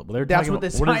arousal. But that's what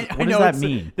this. What does that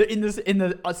mean? In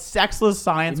the sexless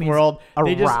science world,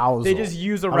 arousal. They just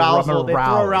use arousal. They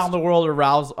throw around the world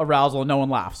arousal, and no one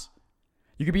laughs.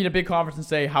 You could be in a big conference and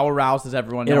say, "How aroused is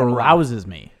everyone?" It arouses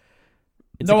me.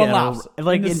 No one laughs.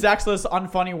 Like in the sexless,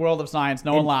 unfunny world of science,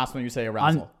 no one laughs when you say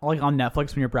arousal. Like on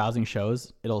Netflix, when you're browsing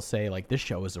shows, it'll say like, "This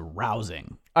show is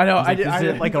arousing." I know. Is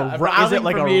it like arousing?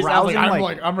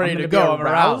 I'm ready to go. I'm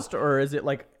aroused, or is it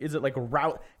like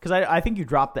aroused? Because I think you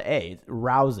dropped the A. It's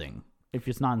arousing if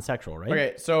it's non-sexual, right?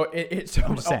 Okay, so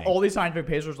all these scientific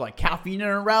papers are like caffeine and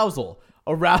arousal,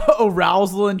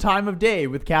 arousal in time of day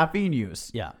with caffeine use.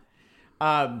 Yeah.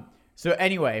 So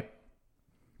anyway,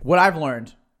 what I've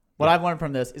learned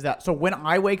from this is that, so when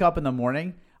I wake up in the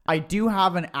morning, I do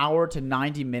have an hour to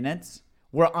 90 minutes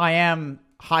where I am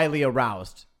highly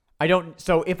aroused.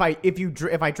 So if I drink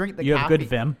the caffeine, you have good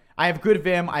vim. I have good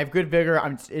vim. I have good vigor.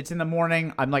 It's in the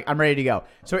morning. I'm ready to go.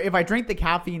 So if I drink the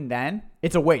caffeine, then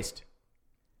it's a waste.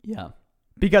 Yeah.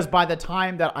 Because by the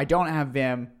time that I don't have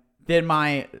vim, then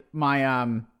my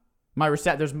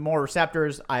there's more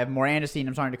receptors. I have more adenosine.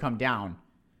 I'm starting to come down.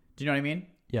 Do you know what I mean?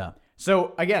 Yeah.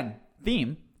 So again,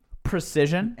 theme.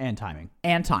 Precision and timing.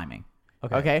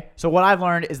 Okay. So what I've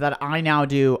learned is that I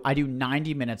do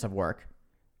 90 minutes of work.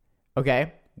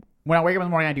 Okay. When I wake up in the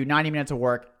morning, I do 90 minutes of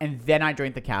work and then I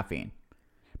drink the caffeine.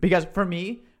 Because for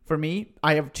me,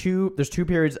 I have there's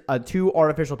two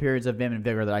artificial periods of vim and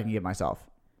vigor that I can give myself.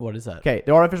 What is that? Okay.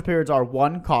 The artificial periods are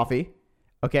 1, coffee.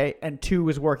 Okay. And 2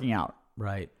 is working out.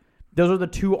 Right. Those are the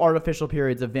 2 artificial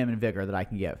periods of vim and vigor that I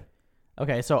can give.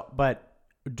 Okay. So, but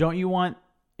don't you want,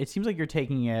 it seems like you're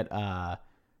taking it, don't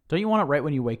you want it right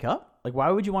when you wake up? Like, why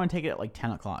would you want to take it at like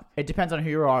 10 o'clock? It depends on who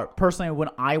you are. Personally, when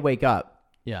I wake up,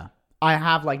 yeah, I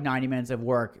have like 90 minutes of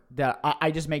work that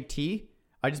I just make tea.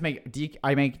 I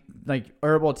make like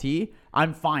herbal tea.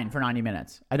 I'm fine for 90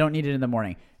 minutes. I don't need it in the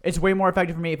morning. It's way more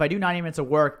effective for me if I do 90 minutes of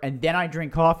work and then I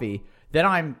drink coffee. Then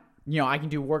I can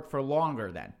do work for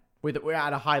longer then. We're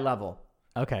at a high level.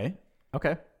 Okay.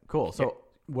 Cool. So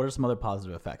what are some other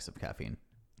positive effects of caffeine?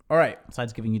 All right.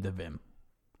 Besides giving you the vim.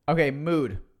 Okay,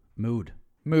 mood.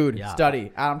 Yeah.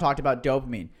 Study. Adam talked about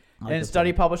dopamine. In a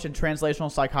study published in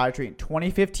Translational Psychiatry in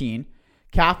 2015,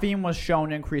 caffeine was shown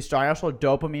to increase striatal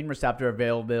dopamine receptor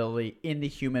availability in the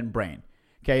human brain.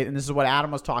 Okay, and this is what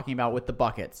Adam was talking about with the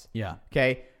buckets. Yeah.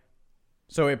 Okay,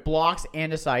 so it blocks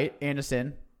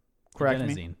adenosine, correct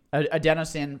me,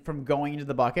 adenosine from going into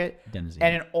the bucket, Adenosine.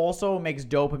 and it also makes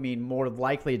dopamine more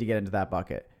likely to get into that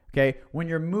bucket. Okay, when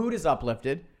your mood is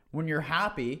uplifted, when you're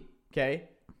happy, okay,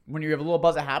 when you have a little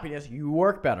buzz of happiness, you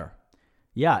work better.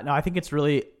 Yeah, no, I think it's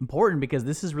really important because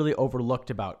this is really overlooked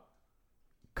about.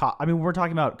 I mean, we're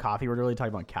talking about coffee. We're really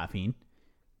talking about caffeine,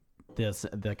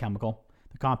 the chemical,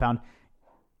 the compound.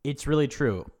 It's really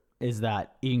true is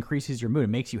that it increases your mood. It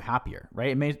makes you happier,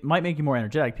 right? It might make you more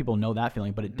energetic. People know that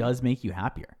feeling, but it does make you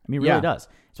happier. I mean, it really does.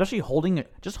 Especially holding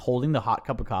the hot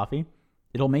cup of coffee,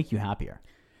 it'll make you happier.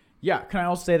 Yeah. Can I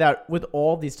also say that with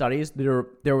all these studies,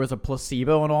 there was a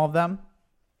placebo in all of them.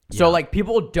 So like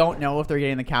people don't know if they're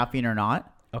getting the caffeine or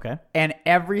not. Okay. And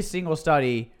every single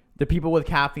study, the people with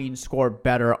caffeine scored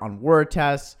better on word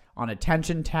tests, on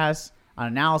attention tests, on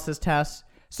analysis tests.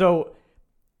 So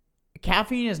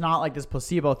caffeine is not like this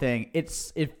placebo thing. It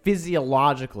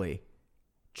physiologically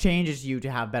changes you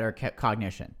to have better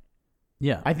cognition.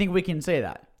 Yeah. I think we can say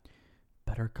that.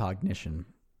 Better cognition.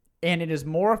 And it is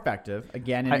more effective,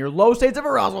 again, in your low states of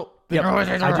arousal. Yep.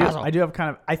 I do have kind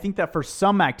of, I think that for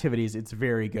some activities, it's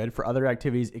very good. For other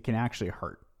activities, it can actually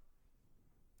hurt.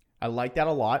 I like that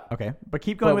a lot. Okay. But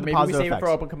keep going with the positive maybe we save effects. it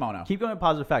for open kimono. Keep going with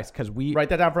positive effects because we... Write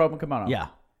that down for open kimono. Yeah.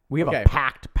 We have Okay. a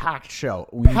packed show.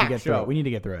 We need to get through it. We need to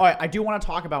get through it. All right, I do want to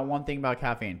talk about one thing about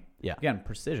caffeine. Yeah. Again,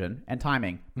 precision and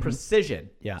timing.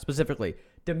 Precision. Yeah. Specifically.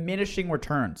 Diminishing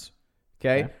returns.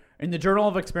 Okay? In the Journal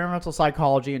of Experimental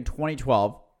Psychology in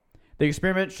 2012, the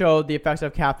experiment showed the effects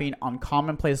of caffeine on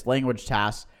commonplace language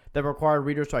tasks that required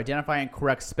readers to identify and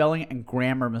correct spelling and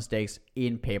grammar mistakes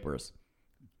in papers.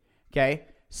 Okay?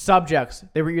 Subjects,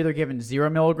 they were either given 0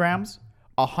 milligrams,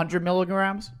 100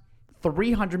 milligrams,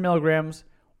 300 milligrams,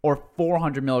 or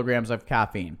 400 milligrams of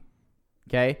caffeine.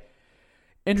 Okay?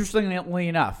 Interestingly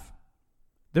enough,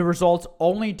 the results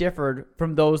only differed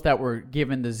from those that were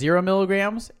given the 0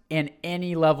 milligrams and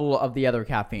any level of the other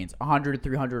caffeines, 100,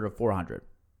 300, or 400.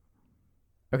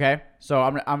 Okay? So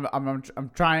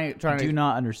I'm trying I do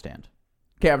not understand.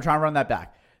 Okay, I'm trying to run that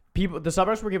back. The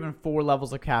subjects were given 4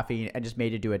 levels of caffeine and just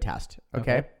made to do a test.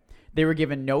 Okay? They were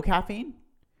given no caffeine.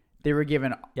 They were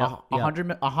given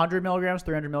 100 milligrams,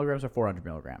 300 milligrams, or 400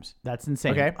 milligrams. That's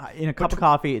insane. Okay. In a cup of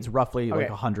coffee, it's roughly like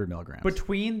 100 milligrams.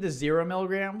 Between the 0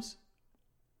 milligrams,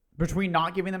 between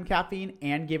not giving them caffeine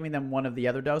and giving them one of the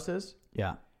other doses,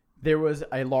 yeah, there was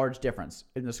a large difference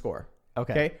in the score.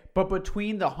 Okay. But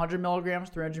between the 100 milligrams,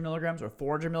 300 milligrams, or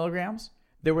 400 milligrams,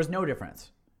 there was no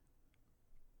difference.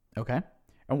 Okay.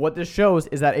 And what this shows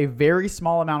is that a very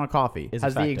small amount of coffee has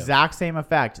effective. the exact same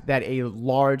effect that a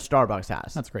large Starbucks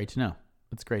has. That's great to know.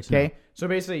 That's great to know. Okay? So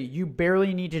basically, you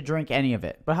barely need to drink any of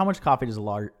it. But how much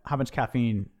how much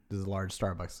caffeine does a large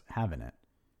Starbucks have in it?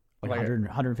 Like 100,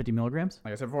 150 milligrams?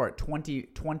 Like I said before,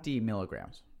 20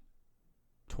 milligrams.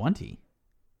 20?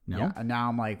 No. Yeah, and now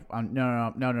I'm like,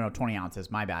 no, 20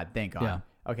 ounces. My bad. Thank God. Yeah.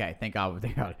 Okay, thank God.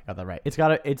 I got that right.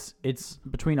 It's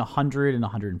between 100 and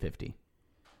 150.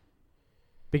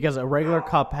 Because a regular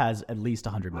cup has at least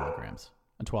 100 milligrams,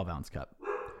 a 12-ounce cup.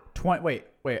 Wait.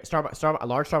 A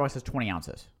large Starbucks has 20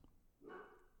 ounces.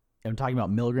 I'm talking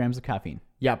about milligrams of caffeine.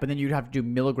 Yeah, but then you'd have to do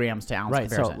milligrams to ounce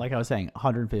comparison. So like I was saying,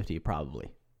 150 probably.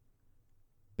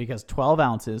 Because 12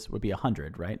 ounces would be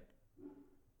 100, right?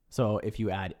 So if you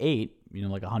add 8,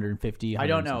 like 150. I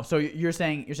don't know. So you're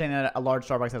saying that a large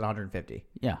Starbucks has 150.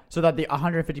 Yeah. So that the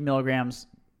 150 milligrams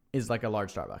is like a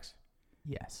large Starbucks.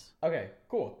 Yes. Okay,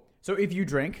 cool. So if you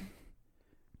drink,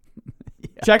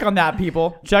 check on that,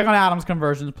 people. Check on Adam's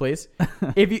conversions, please.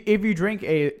 if you drink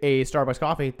a Starbucks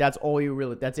coffee, that's all you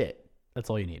really. That's it.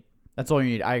 That's all you need. That's all you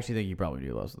need. I actually think you probably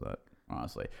do less of that,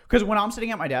 honestly. Because when I'm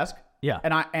sitting at my desk,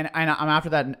 and I'm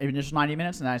after that initial 90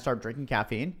 minutes, and then I start drinking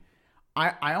caffeine,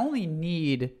 I only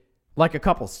need like a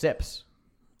couple sips.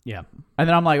 Yeah. And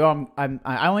then I'm like,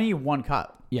 I only need 1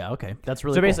 cup. Yeah. Okay. That's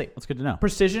really so cool. basically that's good to know.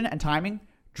 Precision and timing.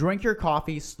 Drink your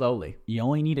coffee slowly. You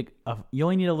only need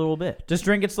a little bit. Just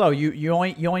drink it slow. You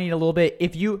only need a little bit.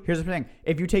 Here's the thing.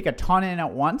 If you take a ton in at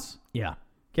once, yeah.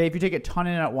 Okay, if you take a ton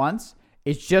in at once,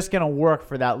 it's just gonna work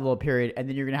for that little period, and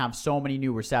then you're gonna have so many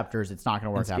new receptors. It's not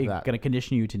gonna work after that. It's gonna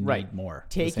condition you to need more.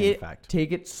 Take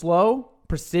it slow,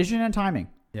 precision and timing.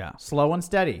 Yeah. Slow and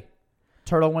steady.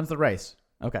 Turtle wins the race.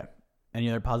 Okay. Any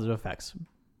other positive effects?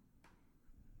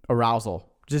 Arousal.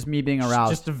 Just me being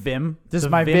aroused. Just a vim. Just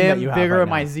my vim, vigor,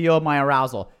 my zeal, my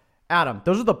arousal. Adam,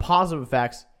 those are the positive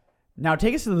effects. Now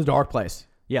take us to the dark place.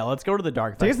 Yeah, let's go to the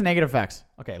dark effects. Take us to negative effects.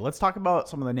 Okay, let's talk about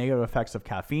some of the negative effects of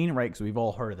caffeine, right? Because we've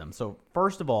all heard of them. So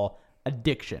first of all,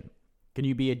 addiction. Can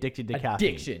you be addicted to caffeine?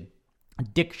 Addiction.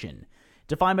 Addiction.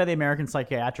 defined by the American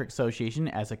Psychiatric Association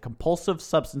as a compulsive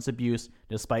substance abuse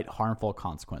despite harmful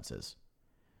consequences.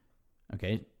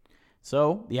 Okay,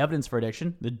 so the evidence for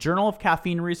addiction, the Journal of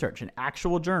Caffeine Research, an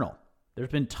actual journal. There's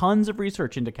been tons of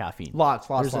research into caffeine. Lots.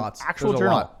 There's an actual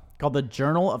journal called the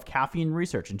Journal of Caffeine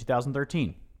Research in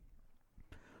 2013.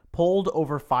 Polled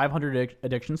over 500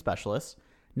 addiction specialists.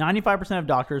 95% of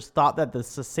doctors thought that the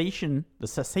cessation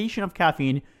of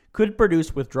caffeine could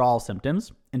produce withdrawal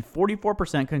symptoms, and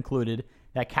 44% concluded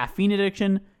that caffeine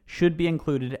addiction should be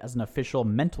included as an official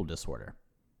mental disorder,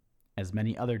 as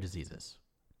many other diseases.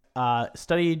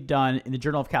 Study done in the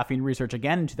Journal of Caffeine Research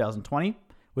again in 2020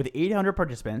 with 800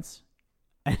 participants,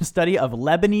 and a study of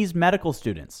Lebanese medical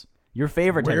students. Your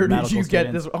favorite type of medical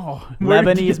students.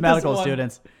 Lebanese medical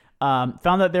students.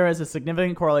 Found that there is a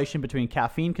significant correlation between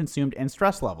caffeine consumed and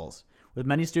stress levels, with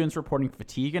many students reporting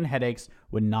fatigue and headaches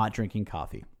when not drinking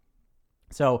coffee.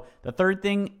 So the third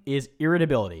thing is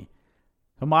irritability.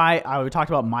 So we talked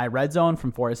about my red zone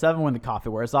from 4 to 7 when the coffee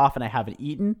wears off and I haven't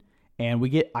eaten, and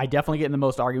I definitely get in the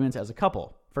most arguments as a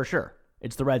couple, for sure.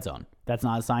 It's the red zone. That's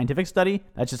not a scientific study.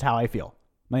 That's just how I feel.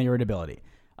 My irritability.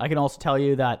 I can also tell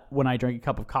you that when I drink a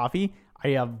cup of coffee, I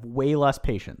have way less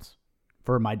patience.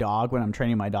 For my dog, when I'm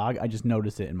training my dog, I just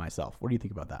notice it in myself. What do you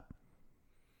think about that?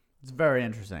 It's very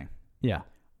interesting. Yeah.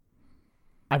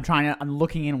 I'm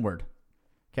looking inward.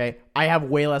 Okay. I have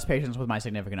way less patience with my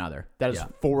significant other. That is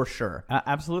for sure.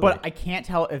 Absolutely. But I can't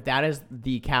tell if that is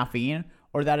the caffeine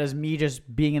or that is me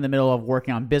just being in the middle of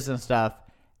working on business stuff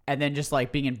and then just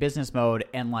like being in business mode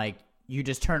and like you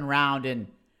just turn around and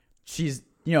she's,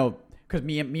 because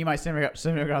me and my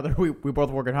significant other, we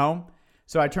both work at home.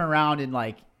 So I turn around and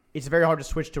like, it's very hard to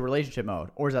switch to relationship mode,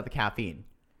 or is that the caffeine?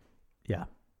 Yeah.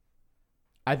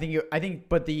 I think,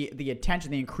 but the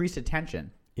attention, the increased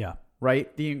attention. Yeah.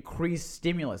 Right? The increased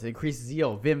stimulus, the increased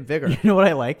zeal, vim, vigor. You know what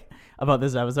I like about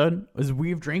this episode? Is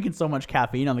we've drinking so much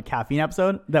caffeine on the caffeine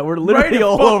episode that we're literally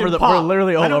all over the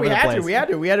place. We had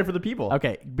to for the people.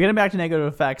 Okay. Getting back to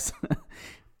negative effects.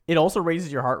 It also raises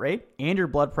your heart rate and your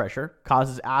blood pressure,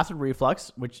 causes acid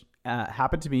reflux, which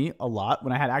happened to me a lot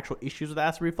when I had actual issues with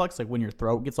acid reflux, like when your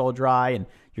throat gets all dry and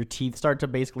your teeth start to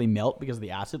basically melt because of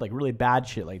the acid, like really bad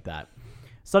shit like that.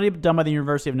 Study done by the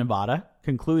University of Nevada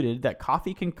concluded that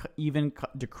coffee can even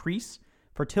decrease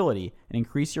fertility and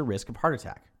increase your risk of heart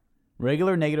attack.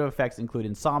 Regular negative effects include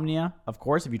insomnia, of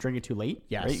course, if you drink it too late.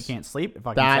 Yes. Right? You can't sleep.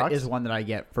 That is one that I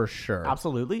get for sure.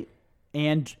 Absolutely.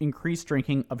 And increased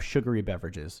drinking of sugary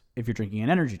beverages if you're drinking an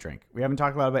energy drink. We haven't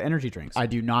talked a lot about energy drinks. I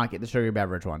do not get the sugary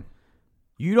beverage one.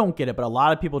 You don't get it, but a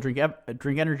lot of people drink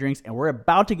energy drinks, and we're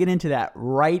about to get into that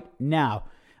right now.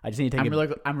 I just need to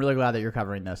take I'm really glad that you're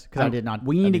covering this because I did not.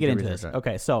 We need to get into this.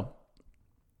 Okay, so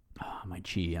my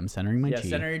chi. I'm centering my chi.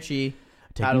 Center your chi.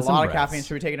 Taking had a lot of breaths. caffeine.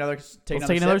 Should we take another sip for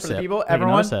the people? Take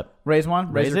Everyone, another sip. Raise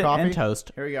one. Raise your it coffee. And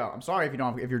toast. Here we go. I'm sorry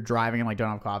if you're driving and like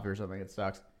don't have coffee or something. It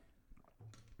sucks.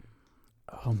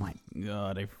 Oh my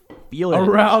god, I feel it.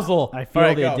 Arousal. I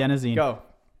feel the adenosine. Go.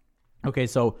 Okay,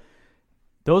 so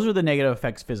those are the negative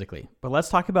effects physically. But let's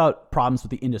talk about problems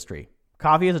with the industry.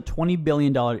 Coffee is a $20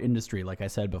 billion industry, like I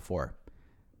said before.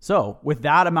 So with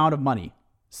that amount of money,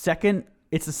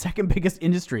 it's the second biggest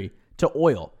industry to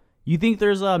oil. You think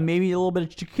there's maybe a little bit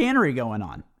of chicanery going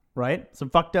on, right? Some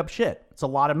fucked up shit. It's a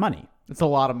lot of money. It's a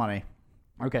lot of money.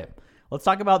 Okay, let's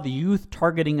talk about the youth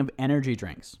targeting of energy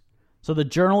drinks. So the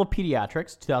Journal of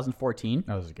Pediatrics, 2014.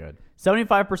 That was good.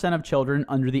 75% of children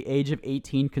under the age of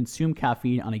 18 consume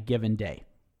caffeine on a given day.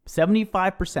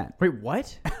 75%. Wait,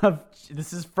 what?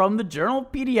 This is from the Journal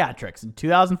of Pediatrics in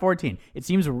 2014. It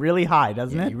seems really high,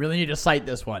 doesn't it? You really need to cite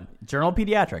this one. Journal of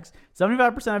Pediatrics.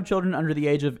 75% of children under the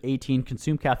age of 18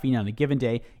 consume caffeine on a given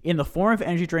day in the form of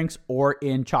energy drinks or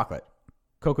in chocolate.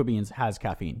 Cocoa beans has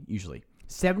caffeine, usually.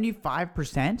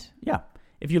 75%? Yeah.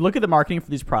 If you look at the marketing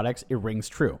for these products, it rings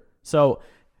true. So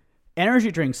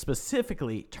energy drinks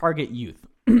specifically target youth.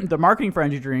 The marketing for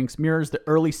energy drinks mirrors the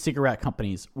early cigarette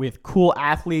companies with cool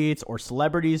athletes or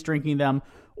celebrities drinking them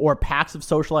or packs of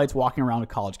socialites walking around a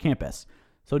college campus.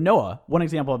 So Noah, one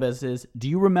example of this is, do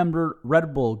you remember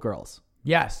Red Bull girls?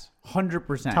 Yes,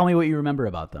 100%. Tell me what you remember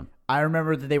about them. I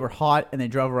remember that they were hot and they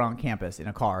drove around campus in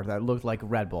a car that looked like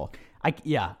Red Bull.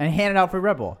 Yeah. And handed out free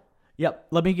Red Bull. Yep.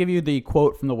 Let me give you the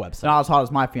quote from the website. Not as hot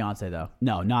as my fiance, though.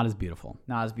 No, not as beautiful.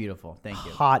 Not as beautiful. Thank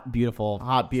you. Hot, beautiful,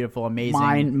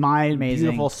 amazing. My amazing,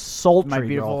 beautiful, sultry my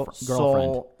beautiful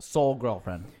girlfriend. soul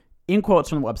girlfriend. In quotes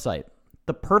from the website,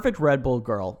 the perfect Red Bull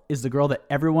girl is the girl that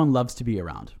everyone loves to be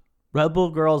around. Red Bull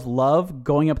girls love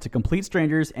going up to complete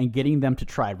strangers and getting them to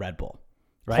try Red Bull.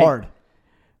 Right? Hard.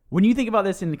 When you think about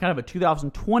this in kind of a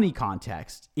 2020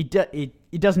 context, it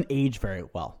doesn't age very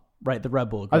well, right? The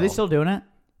Red Bull girl. Are they still doing it?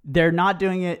 They're not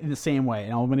doing it in the same way,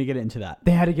 and I'm going to get into that.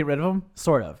 They had to get rid of them?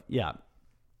 Sort of, yeah.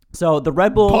 So the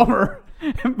Red Bull... Bummer.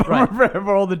 Right.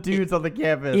 for all the dudes on the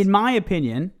campus. In my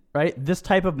opinion, right, this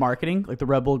type of marketing, like the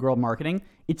Red Bull girl marketing,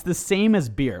 it's the same as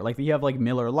beer. Like you have like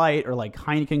Miller Lite or like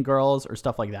Heineken girls or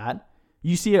stuff like that.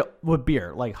 You see it with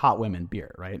beer, like hot women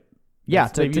beer, right? Yeah,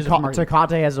 They've used it for marketing.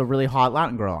 Tecate has a really hot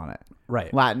Latin girl on it.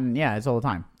 Right. Latin, yeah, it's all the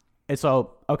time. And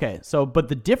so, okay, so, but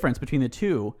the difference between the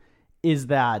two is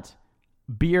that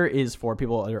beer is for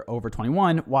people that are over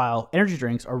 21, while energy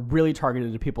drinks are really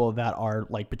targeted to people that are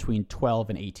like between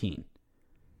 12 and 18.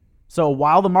 So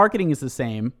while the marketing is the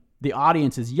same, the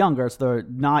audience is younger, so they're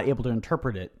not able to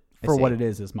interpret it for what it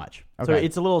is as much. So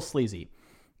it's a little sleazy.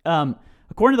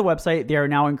 According to the website, they are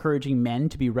now encouraging men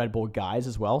to be Red Bull guys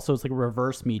as well. So it's like a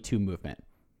reverse Me Too movement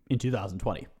in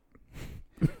 2020.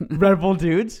 Red Bull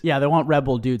dudes? Yeah, they want Red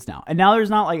Bull dudes now. And now there's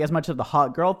not like as much of the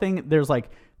hot girl thing. There's like,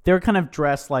 they're kind of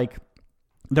dressed like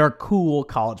they're a cool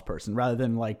college person rather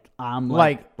than like I'm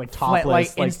like topless.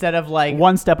 Like instead of like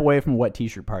one step away from a wet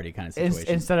t-shirt party kind of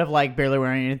situation. Instead of like barely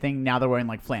wearing anything, now they're wearing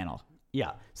like flannel.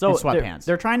 Yeah. So sweatpants.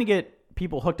 They're trying to get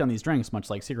people hooked on these drinks, much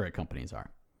like cigarette companies are,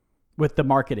 with the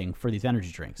marketing for these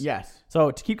energy drinks. Yes.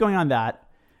 So to keep going on that,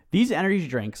 these energy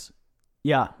drinks,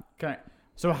 yeah. Okay.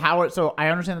 So I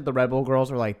understand that the Red Bull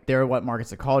girls are like they're what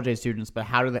markets to college age students, but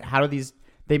how do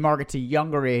they market to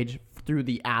younger age through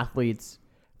the athletes,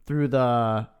 through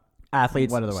the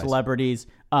athletes, celebrities,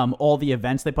 all the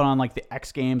events they put on, like the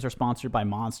X Games are sponsored by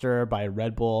Monster, by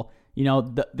Red Bull. You know,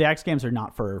 the X Games are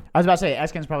not for... I was about to say,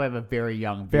 X Games probably have a very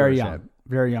young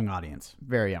audience.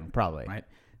 Very young, probably. Right?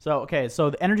 So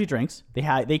the energy drinks,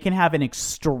 they can have an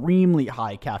extremely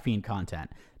high caffeine content.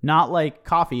 Not like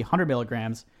coffee, 100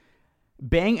 milligrams.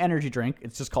 Bang energy drink,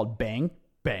 it's just called Bang.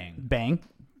 Bang.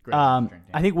 Drink,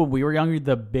 I think when we were younger,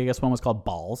 the biggest one was called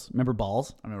Balls. Remember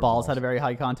Balls? Balls had a very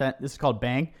high content. This is called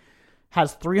Bang.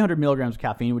 Has 300 milligrams of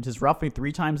caffeine, which is roughly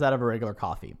 3 times that of a regular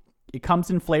coffee. It comes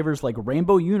in flavors like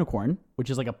Rainbow Unicorn, which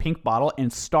is like a pink bottle,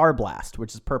 and Star Blast,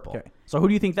 which is purple. Okay. So who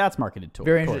do you think that's marketed to?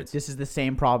 Very interesting. This is the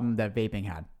same problem that vaping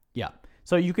had. Yeah.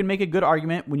 So you can make a good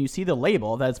argument when you see the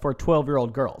label that it's for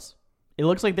 12-year-old girls. It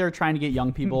looks like they're trying to get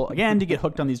young people, again, to get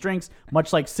hooked on these drinks,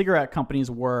 much like cigarette companies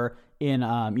were in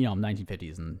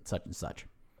 1950s and such.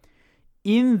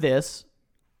 In this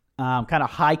kind of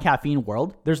high caffeine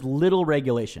world, there's little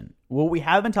regulation. What we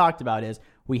haven't talked about is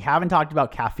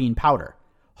caffeine powder.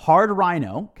 Hard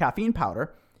Rhino caffeine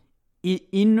powder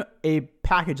in a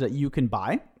package that you can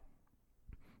buy.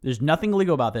 There's nothing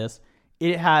illegal about this.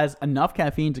 It has enough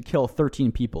caffeine to kill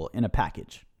 13 people in a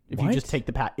package. If you just take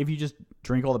if you just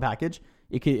drink all the package,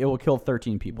 it will kill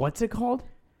 13 people. What's it called?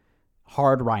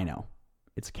 Hard Rhino.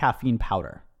 It's caffeine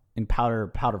powder in powder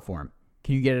form.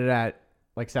 Can you get it at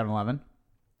like 7-Eleven?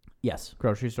 Yes.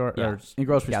 Grocery store? Yeah. Or in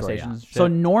grocery gas store, stations? Yeah. So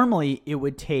normally it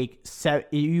would take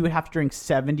you would have to drink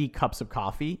 70 cups of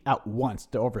coffee at once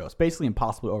to overdose. Basically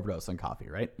impossible to overdose on coffee,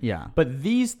 right? Yeah. But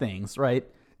these things, right?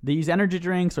 These energy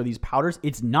drinks or these powders,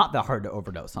 it's not that hard to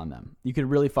overdose on them. You could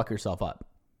really fuck yourself up.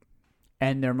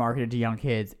 And they're marketed to young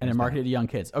kids.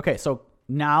 Okay, so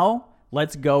now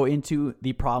let's go into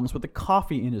the problems with the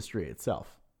coffee industry itself.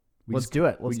 Let's do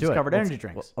it. We just covered energy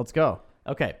drinks. Let's go.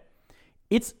 Okay.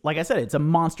 It's, like I said, it's a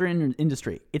monster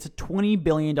industry. It's a $20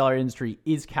 billion industry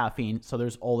is caffeine, so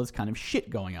there's all this kind of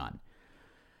shit going on.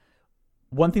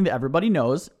 One thing that everybody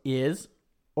knows is,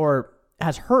 or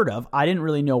has heard of, I didn't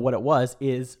really know what it was,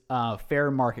 is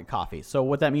fair market coffee. So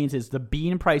what that means is the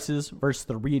bean prices versus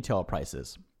the retail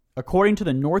prices. According to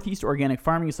the Northeast Organic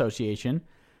Farming Association,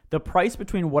 the price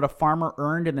between what a farmer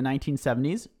earned in the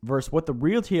 1970s versus what the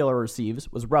retailer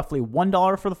receives was roughly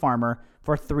 $1 for the farmer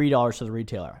for $3 to the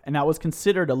retailer. And that was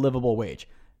considered a livable wage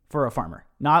for a farmer.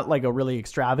 Not like a really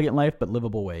extravagant life, but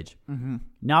livable wage. Mm-hmm.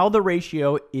 Now the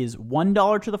ratio is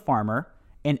 $1 to the farmer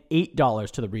and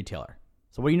 $8 to the retailer.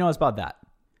 So what do you know about that?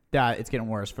 That it's getting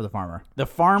worse for the farmer. The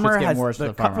farmer has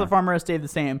the cut for the farmer has stayed the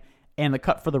same, and the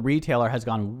cut for the retailer has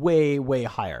gone way, way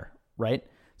higher, right?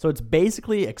 So it's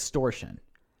basically extortion.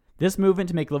 This movement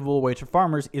to make livable wage for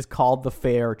farmers is called the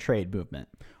fair trade movement.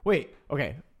 Wait,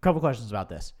 okay. Couple questions about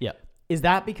this. Yeah. Is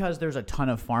that because there's a ton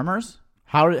of farmers?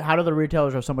 How do the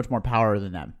retailers have so much more power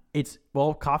than them?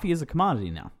 Coffee is a commodity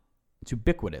now. It's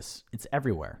ubiquitous. It's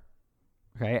everywhere.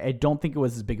 Okay? I don't think it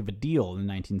was as big of a deal in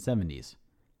the 1970s.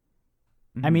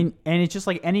 Mm-hmm. I mean, and it's just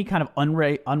like any kind of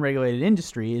unregulated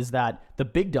industry is that the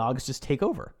big dogs just take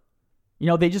over. You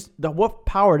know, what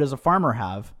power does a farmer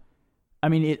have? I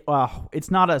mean,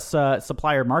 it's not a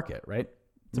supplier market, right?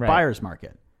 It's a buyer's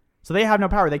market. So they have no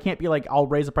power. They can't be like, I'll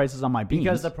raise the prices on my beans.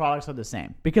 Because the products are the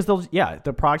same. Because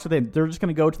the products they're just going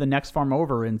to go to the next farm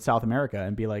over in South America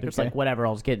and be like, It's okay, like, whatever,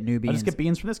 I'll just get new beans. I'll just get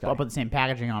beans from this guy. I'll put the same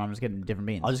packaging on them, I'm just getting different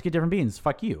beans. I'll just get different beans.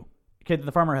 Fuck you. Okay,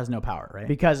 the farmer has no power, right?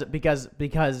 Because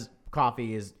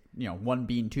coffee is, 1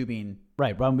 bean, 2 bean.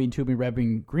 Right, brown bean, two bean, red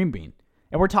bean, green bean.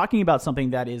 And we're talking about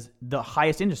something that is the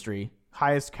highest industry,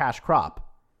 highest cash crop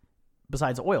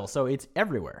besides oil. So it's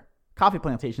everywhere. Coffee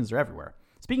plantations are everywhere.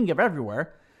 Speaking of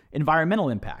everywhere, environmental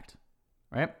impact,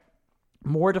 right?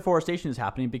 More deforestation is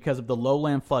happening because of the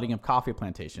lowland flooding of coffee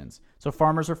plantations. So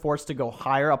farmers are forced to go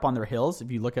higher up on their hills.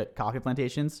 If you look at coffee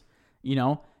plantations,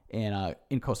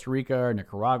 in Costa Rica or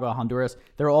Nicaragua, Honduras,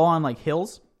 they're all on like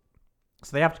hills.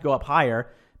 So they have to go up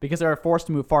higher because they're forced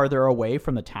to move farther away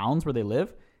from the towns where they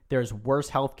live. There's worse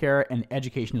healthcare, and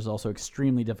education is also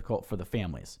extremely difficult for the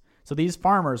families. So these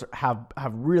farmers have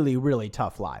really, really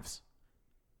tough lives,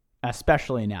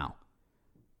 especially now.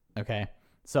 Okay,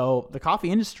 so the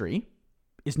coffee industry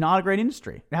is not a great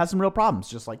industry. It has some real problems,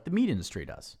 just like the meat industry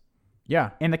does.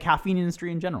 Yeah. And the caffeine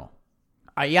industry in general.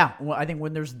 Yeah. Well, I think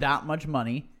when there's that much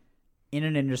money in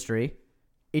an industry,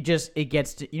 it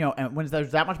gets to, and when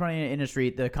there's that much money in an industry,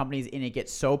 the companies in it get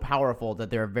so powerful that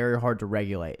they're very hard to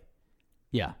regulate.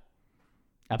 Yeah,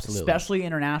 absolutely. Especially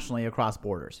internationally across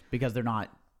borders because they're not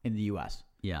in the U.S.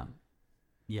 Yeah.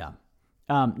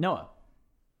 Noah.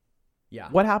 Yeah.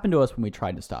 What happened to us when we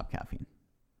tried to stop caffeine?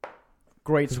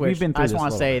 Great switch. We've been through I just this want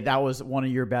a to little say bit. that was one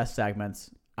of your best segments,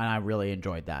 and I really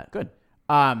enjoyed that. Good.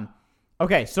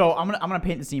 Okay, so I'm gonna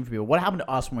paint the scene for people. What happened to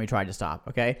us when we tried to stop?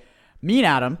 Okay, me and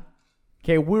Adam.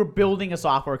 Okay, we're building a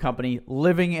software company,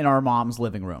 living in our mom's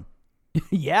living room.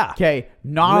 Yeah. Okay,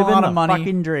 not Living a lot the of money.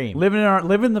 fucking dream.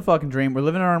 Living the fucking dream. We're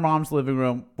living in our mom's living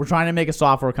room. We're trying to make a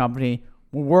software company.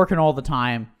 We're working all the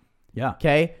time. Yeah.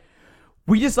 Okay.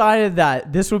 We decided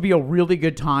that this would be a really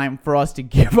good time for us to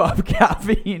give up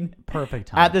caffeine. Perfect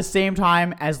time. At the same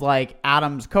time as like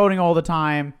Adam's coding all the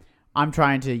time. I'm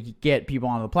trying to get people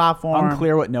on the platform.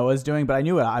 Unclear what Noah's doing, but I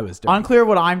knew what I was doing. Unclear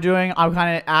what I'm doing. I'm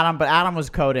kind of Adam, but Adam was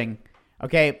coding.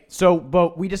 Okay. So,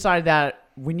 but we decided that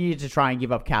we needed to try and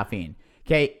give up caffeine.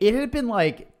 Okay. It had been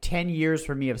like 10 years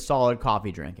for me of solid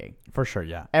coffee drinking. For sure,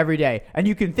 yeah. Every day. And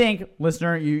you can think,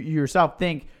 listener, you yourself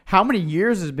think, how many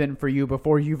years has it been for you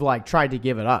before you've like tried to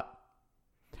give it up?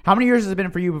 How many years has it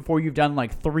been for you before you've done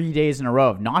like 3 days in a row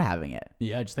of not having it?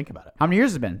 Yeah, just think about it. How many years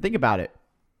has it been? Think about it.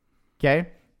 Okay.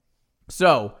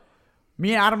 So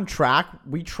me and Adam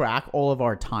track all of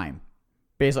our time.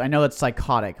 Basically, I know that's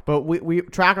psychotic, but we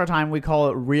track our time. We call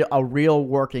it a real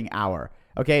working hour.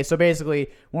 Okay. So basically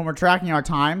when we're tracking our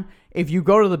time, if you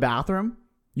go to the bathroom,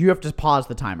 you have to pause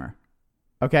the timer.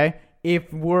 Okay.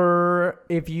 If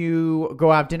you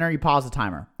go have dinner, you pause the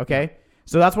timer. Okay.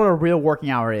 So that's what a real working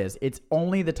hour is. It's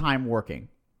only the time working.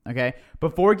 Okay.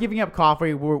 Before giving up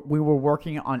coffee, we were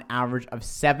working on average of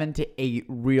 7 to 8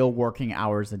 real working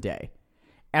hours a day.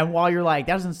 And while you're like,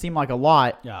 that doesn't seem like a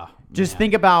lot. Yeah. Just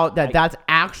think about that. That's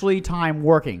actually time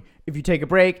working. If you take a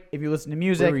break, if you listen to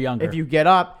music, We were younger. if you get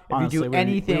up, if Honestly, you do we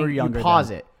anything, were you younger pause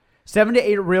then. it. 7 to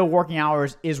 8 real working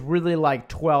hours is really like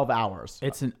 12 hours.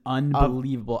 It's an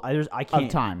unbelievable. I can't.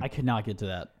 time. I could not get to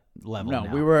that level. No,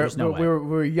 now. we were There's no we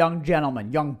were young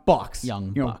gentlemen, young bucks,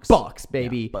 Young bucks. bucks,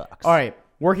 baby. Yeah, bucks. All right,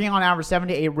 working on average 7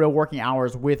 to 8 real working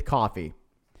hours with coffee.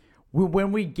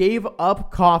 When we gave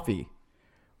up coffee,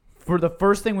 for the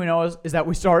first thing we noticed is that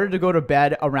we started to go to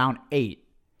bed around 8,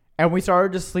 and we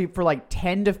started to sleep for like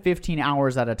 10 to 15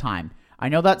 hours at a time. I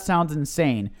know that sounds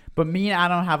insane, but me and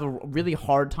Adam have a really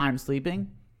hard time sleeping.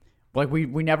 Like we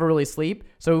never really sleep.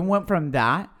 So we went from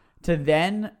that to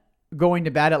then going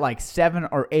to bed at like 7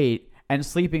 or 8 and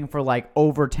sleeping for like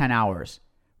over 10 hours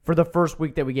for the first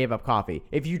week that we gave up coffee.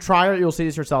 If you try it, you'll see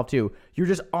this yourself too. You're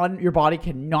just your body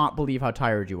cannot believe how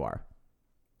tired you are.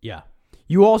 Yeah.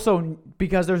 You also,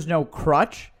 because there's no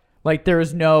crutch, like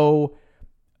there's no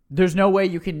way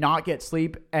you can not get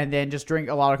sleep and then just drink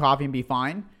a lot of coffee and be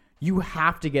fine. You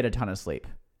have to get a ton of sleep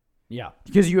Yeah.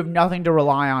 because you have nothing to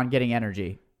rely on getting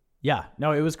energy. Yeah.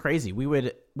 No, it was crazy.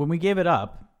 When we gave it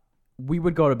up, we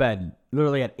would go to bed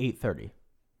literally at 8:30,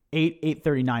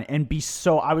 8:39, and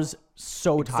I was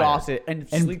so tired. Exhausted and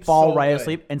sleep fall so right good.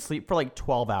 asleep and sleep for like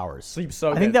 12 hours. Sleep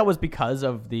so I think good. that was because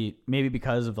of the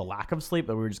lack of sleep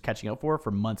that we were just catching up for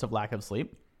months of lack of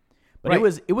sleep. But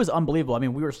Right. it was unbelievable. I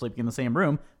mean, we were sleeping in the same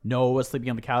room. Noah was sleeping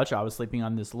on the couch. I was sleeping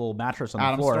on this little mattress on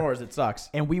Adam the floor. snores. It sucks.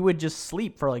 And we would just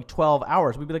sleep for like 12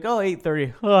 hours. We'd be like,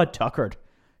 8:30, tuckered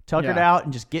Yeah. out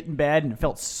and just get in bed, and it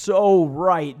felt so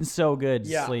right and so good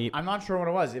to sleep. I'm not sure what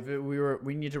it was. If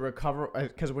we need to recover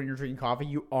because when you're drinking coffee,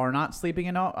 you are not sleeping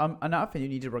enough, and you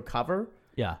need to recover.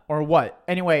 Yeah. Or what?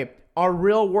 Anyway, our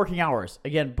real working hours,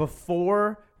 again,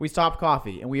 before we stop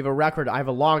coffee, and we have a record, I have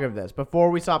a log of this.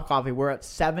 Before we stop coffee, we're at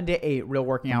 7 to 8 real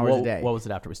working hours a day. What was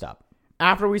it after we stopped?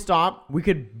 After we stopped, we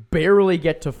could barely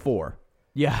get to 4.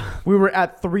 Yeah. We were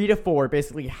at 3 to 4,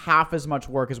 basically half as much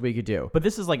work as we could do. But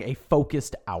this is like a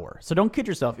focused hour. So don't kid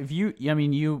yourself. If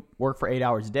you work for 8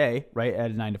 hours a day, right,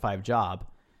 at a 9 to 5 job,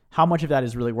 how much of that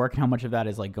is really work? How much of that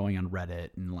is like going on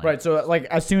Reddit and like Right. So like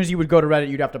as soon as you would go to Reddit,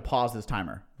 you'd have to pause this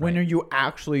timer. When Right. are you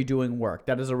actually doing work?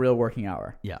 That is a real working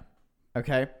hour. Yeah.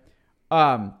 Okay.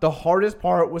 The hardest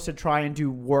part was to try and do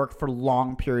work for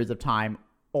long periods of time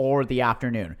or the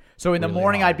afternoon. So in the Really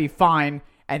morning, hard. I'd be fine.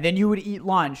 And then you would eat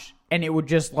lunch and it would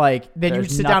just like, then There's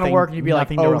you'd sit down and nothing- work and you'd be like,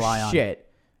 nothing to oh rely on. shit.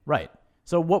 Right.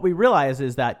 So what we realize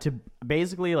is that to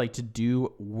basically like to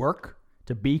do work,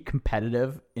 to be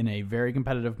competitive in a very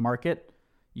competitive market,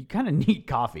 you kind of need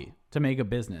coffee to make a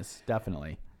business,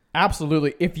 definitely.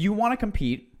 Absolutely. If you want to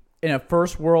compete in a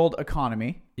first world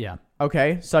economy, Yeah.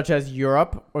 okay, such as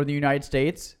Europe or the United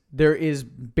States, there is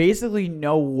basically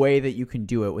no way that you can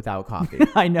do it without coffee.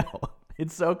 I know.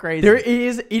 It's so crazy.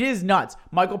 It is nuts.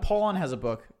 Michael Pollan has a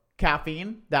book,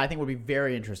 Caffeine, that I think would be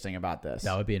very interesting about this.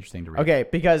 That would be interesting to read. Okay,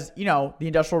 because, the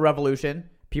Industrial Revolution,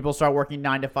 people start working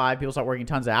 9 to 5, people start working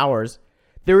tons of hours.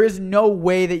 There is no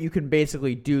way that you can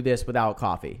basically do this without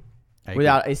coffee,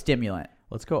 without a stimulant.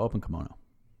 Let's go open kimono.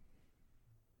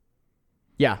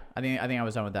 Yeah, I think I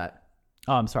was done with that.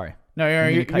 Oh, I'm sorry. No,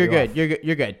 I'm you're gonna cut you good.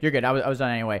 off. You're good. I was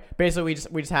done anyway. Basically,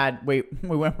 we just had we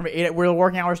went from 8 we're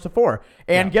working hours to 4,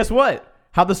 and Yeah. guess what?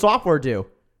 How'd the software do?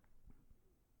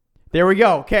 There we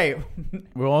go. Okay,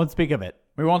 We won't speak of it.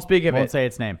 we won't speak of Won't it. say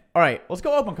its name. All right, let's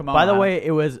go open kimono. By the way,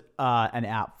 it was an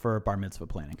app for bar mitzvah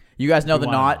planning. you guys know you the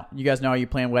wanna knot. know. You guys know how you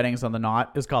plan weddings on the knot.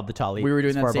 It was called the Tali. We were doing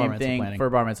It's that for bar same mitzvah thing planning. for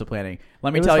bar mitzvah planning.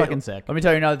 Let me It was tell you. fucking sick. Let me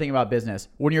tell you another thing about business.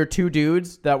 When you're two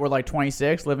dudes that were like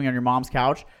 26 living on your mom's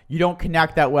couch, you don't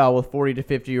connect that well with 40 to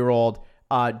 50-year-old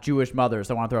Jewish mothers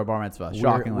that want to throw a bar mitzvah.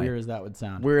 Shockingly, Weird as that would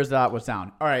sound. Where is that would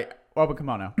sound? All right, open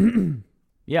kimono.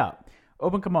 Yeah.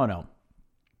 Open kimono.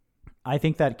 I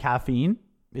think that caffeine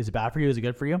is it bad for you? Is it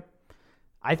good for you?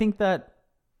 I think that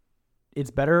it's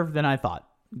better than I thought.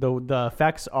 The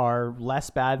effects are less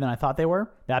bad than I thought they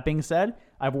were. That being said,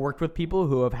 I've worked with people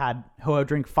who have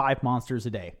drank 5 Monsters a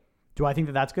day. Do I think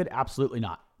that that's good? Absolutely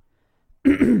not.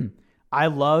 I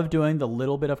love doing the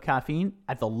little bit of caffeine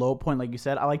at the low point, like you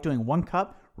said. I like doing 1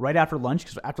 cup right after lunch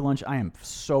because after lunch I am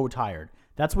so tired.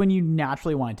 That's when you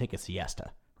naturally want to take a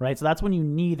siesta, right? So that's when you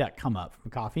need that come up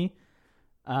from coffee.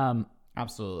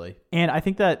 Absolutely. And I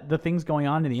think that the things going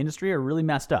on in the industry are really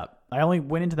messed up. I only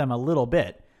went into them a little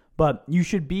bit, but you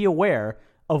should be aware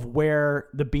of where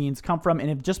the beans come from. And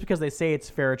if just because they say it's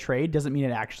fair trade doesn't mean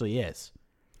it actually is.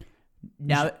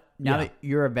 Now Yeah. that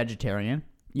you're a vegetarian,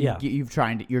 Yeah. you're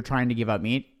trying to give up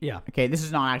meat. Yeah. Okay, this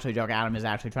is not actually a joke. Adam is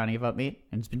actually trying to give up meat,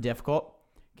 and it's been difficult.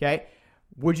 Okay,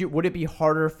 would it be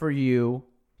harder for you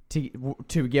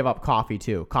to give up coffee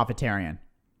too? Coffeetarian.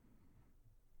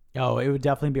 Oh, it would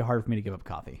definitely be hard for me to give up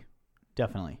coffee.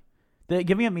 Definitely.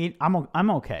 Giving up meat, I'm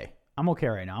okay. I'm okay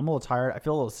right now. I'm a little tired. I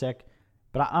feel a little sick,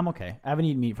 but I'm okay. I haven't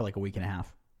eaten meat for like a week and a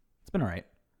half. It's been all right.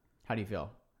 How do you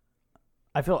feel?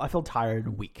 I feel tired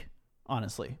and weak,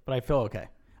 honestly, but I feel okay.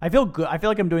 I feel good. I feel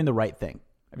like I'm doing the right thing.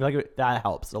 I feel like that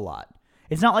helps a lot.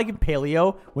 It's not like in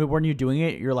paleo when you're doing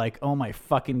it, you're like, oh my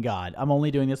fucking God, I'm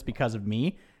only doing this because of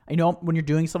me. I know when you're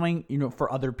doing something,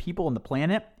 for other people on the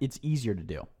planet, it's easier to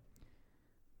do.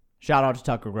 Shout out to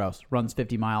Tucker Gross. Runs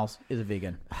 50 miles. Is a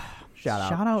vegan. Shout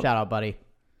out, buddy.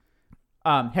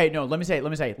 Hey, no. Let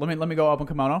me go open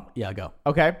kimono. Yeah, go.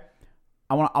 Okay.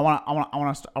 I want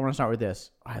to start with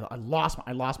this. I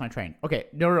lost my train. Okay.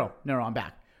 No. I'm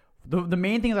back. The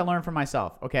main things I learned from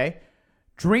myself. Okay.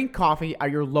 Drink coffee at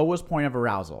your lowest point of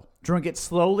arousal. Drink it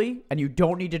slowly, and you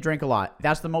don't need to drink a lot.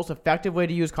 That's the most effective way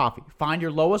to use coffee. Find your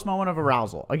lowest moment of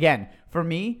arousal. Again, for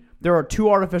me, there are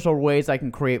 2 artificial ways I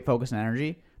can create focus and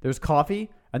energy. There's coffee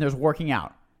and there's working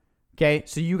out. Okay,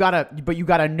 so you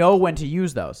gotta know when to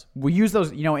use those. We use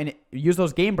those, and use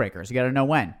those game breakers. You gotta know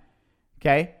when.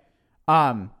 Okay,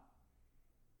 I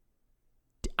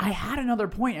had another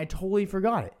point. I totally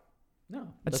forgot it. No,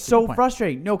 It's so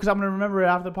frustrating. No, because I'm gonna remember it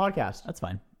after the podcast. That's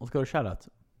fine. Let's go to shoutouts.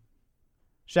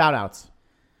 Shout outs.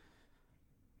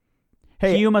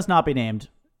 Hey, You must not be named.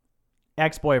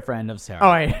 Ex-boyfriend of Sarah.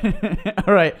 all right,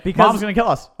 all right. Because- Mom's gonna kill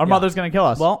us. Our Yeah. mother's gonna kill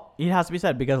us. Well, it has to be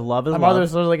said because love is our love.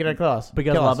 mother's literally gonna kill us.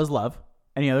 Because Kill love us. is love.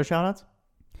 Any other shoutouts?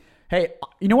 Hey,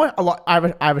 you know what? I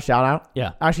have a shout out.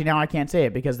 Yeah. Actually, now I can't say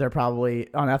it because they're probably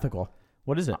unethical.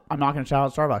 What is it? I'm not going to shout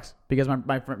out Starbucks because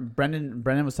my friend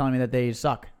Brendan was telling me that they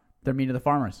suck. They're mean to the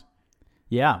farmers.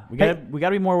 Yeah, we Hey.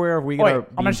 gotta be more aware of. I'm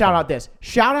going to shout out this.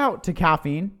 Shout out to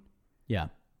caffeine Yeah.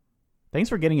 Thanks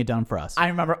for getting it done for us. I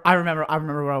remember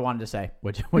what I wanted to say.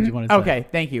 What you want to say? Okay,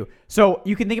 thank you. So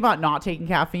you can think about not taking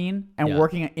caffeine and Yeah.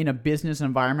 working in a business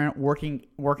environment, working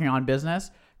on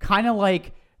business, kind of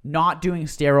like not doing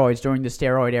steroids during the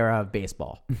steroid era of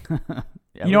baseball.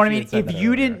 Yeah, You know what I wish mean? had said If that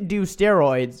you earlier. didn't do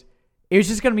steroids, it was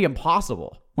just going to be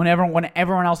impossible when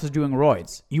everyone else is doing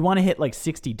roids. You want to hit like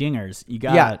 60 dingers, you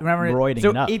got Yeah, remember? roiding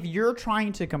So it up. if you're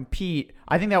trying to compete,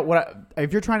 I think that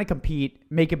if you're trying to compete,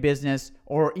 make a business,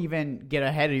 or even get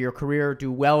ahead of your career,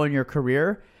 do well in your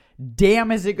career,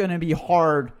 damn, is it going to be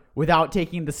hard without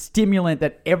taking the stimulant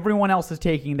that everyone else is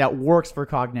taking that works for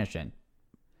cognition?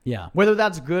 Yeah. Whether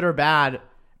that's good or bad.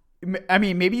 I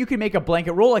mean, maybe you can make a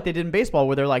blanket rule like they did in baseball,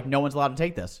 where they're like, no one's allowed to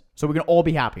take this, so we can all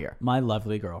be happier. My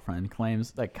lovely girlfriend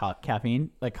claims that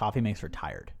caffeine, like coffee, makes her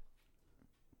tired,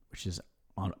 which is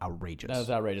outrageous. That is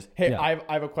outrageous. Hey, Yeah.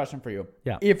 I have a question for you.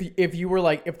 Yeah. If you were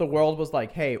like, if the world was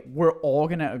like, hey, we're all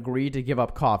gonna agree to give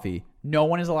up coffee. No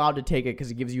one is allowed to take it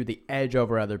because it gives you the edge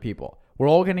over other people. We're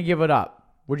all gonna give it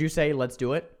up. Would you say let's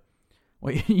do it?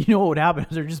 Well, you know what would happen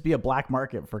is there'd just be a black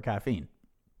market for caffeine.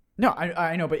 No,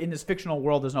 I know, but in this fictional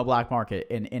world, there's no black market,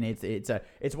 and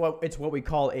it's what we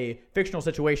call a fictional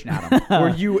situation, Adam, where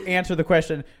you answer the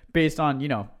question based on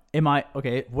Am I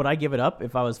okay? Would I give it up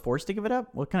if I was forced to give it up?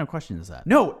 What kind of question is that?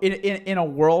 No, in a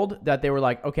world that they were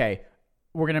like, okay,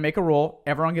 we're gonna make a rule,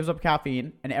 everyone gives up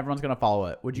caffeine, and everyone's gonna follow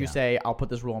it. Would you say I'll put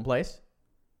this rule in place?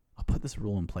 I'll put this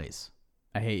rule in place.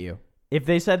 I hate you. If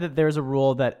they said that there's a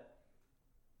rule that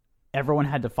everyone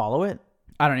had to follow it,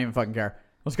 I don't even fucking care.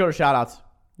 Let's go to shoutouts.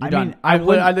 You're I done. mean,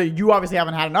 I you obviously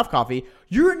haven't had enough coffee.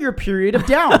 You're in your period of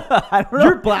down. I don't know.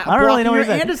 You're I don't really know blocking what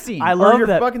your it is. andesine I or love your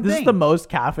that. fucking This thing. is the most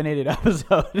caffeinated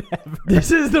episode ever. This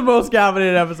is the most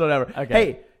caffeinated episode ever. Okay.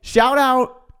 Hey, shout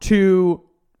out to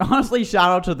the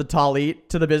Talit,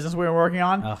 to the business we were working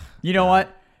on. Ugh, you know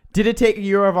what? Did it take a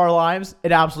year of our lives?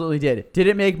 It absolutely did. Did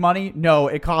it make money? No,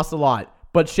 it cost a lot.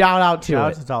 But shout out to Shout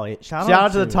out it. to Tali. Shout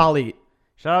out to the Talit.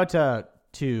 Shout out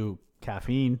to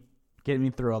caffeine, getting me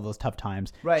through all those tough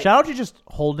times. Right. Shout out to just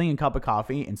holding a cup of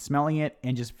coffee and smelling it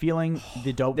and just feeling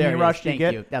the There it dopamine is. rush you Thank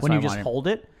get you. That's when what you I just wanted. hold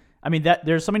it. I mean, that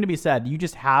there's something to be said. You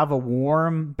just have a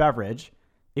warm beverage.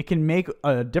 It can make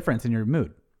a difference in your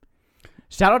mood.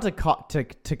 Shout out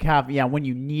to caffeine. Yeah, when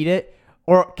you need it.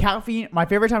 Or caffeine. My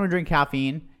favorite time to drink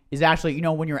caffeine is actually,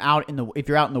 when you're out if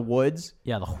you're out in the woods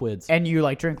Yeah, the hoods. and you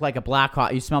like drink like a black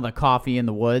coffee, you smell the coffee in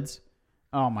the woods.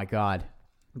 Oh my God.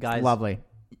 Guys, It's lovely.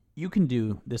 you can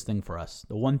do this thing for us.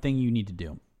 The one thing you need to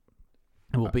do,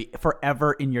 and will be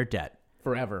forever in your debt,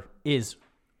 Forever. is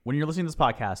when you're listening to this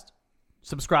podcast,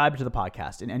 subscribe to the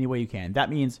podcast in any way you can. That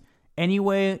means any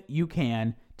way you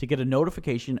can to get a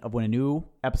notification of when a new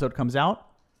episode comes out.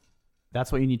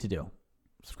 That's what you need to do.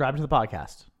 Subscribe to the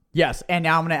podcast. Yes, and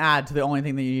now I'm going to add to the only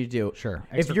thing that you need to do. Sure.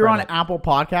 If Extra you're on credit. Apple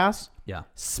Podcasts, Yeah.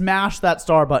 smash that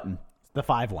star button. The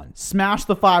 5 one. Smash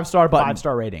the 5-star button.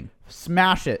 5-star rating.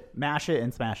 Smash it. Mash it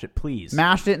and smash it, please.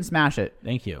 Smash it and smash it.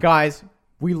 Thank you. Guys,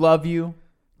 we love you.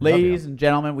 We love Ladies you. and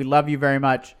gentlemen, we love you very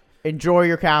much. Enjoy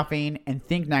your caffeine and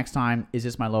think next time, is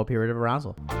this my low period of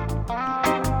arousal?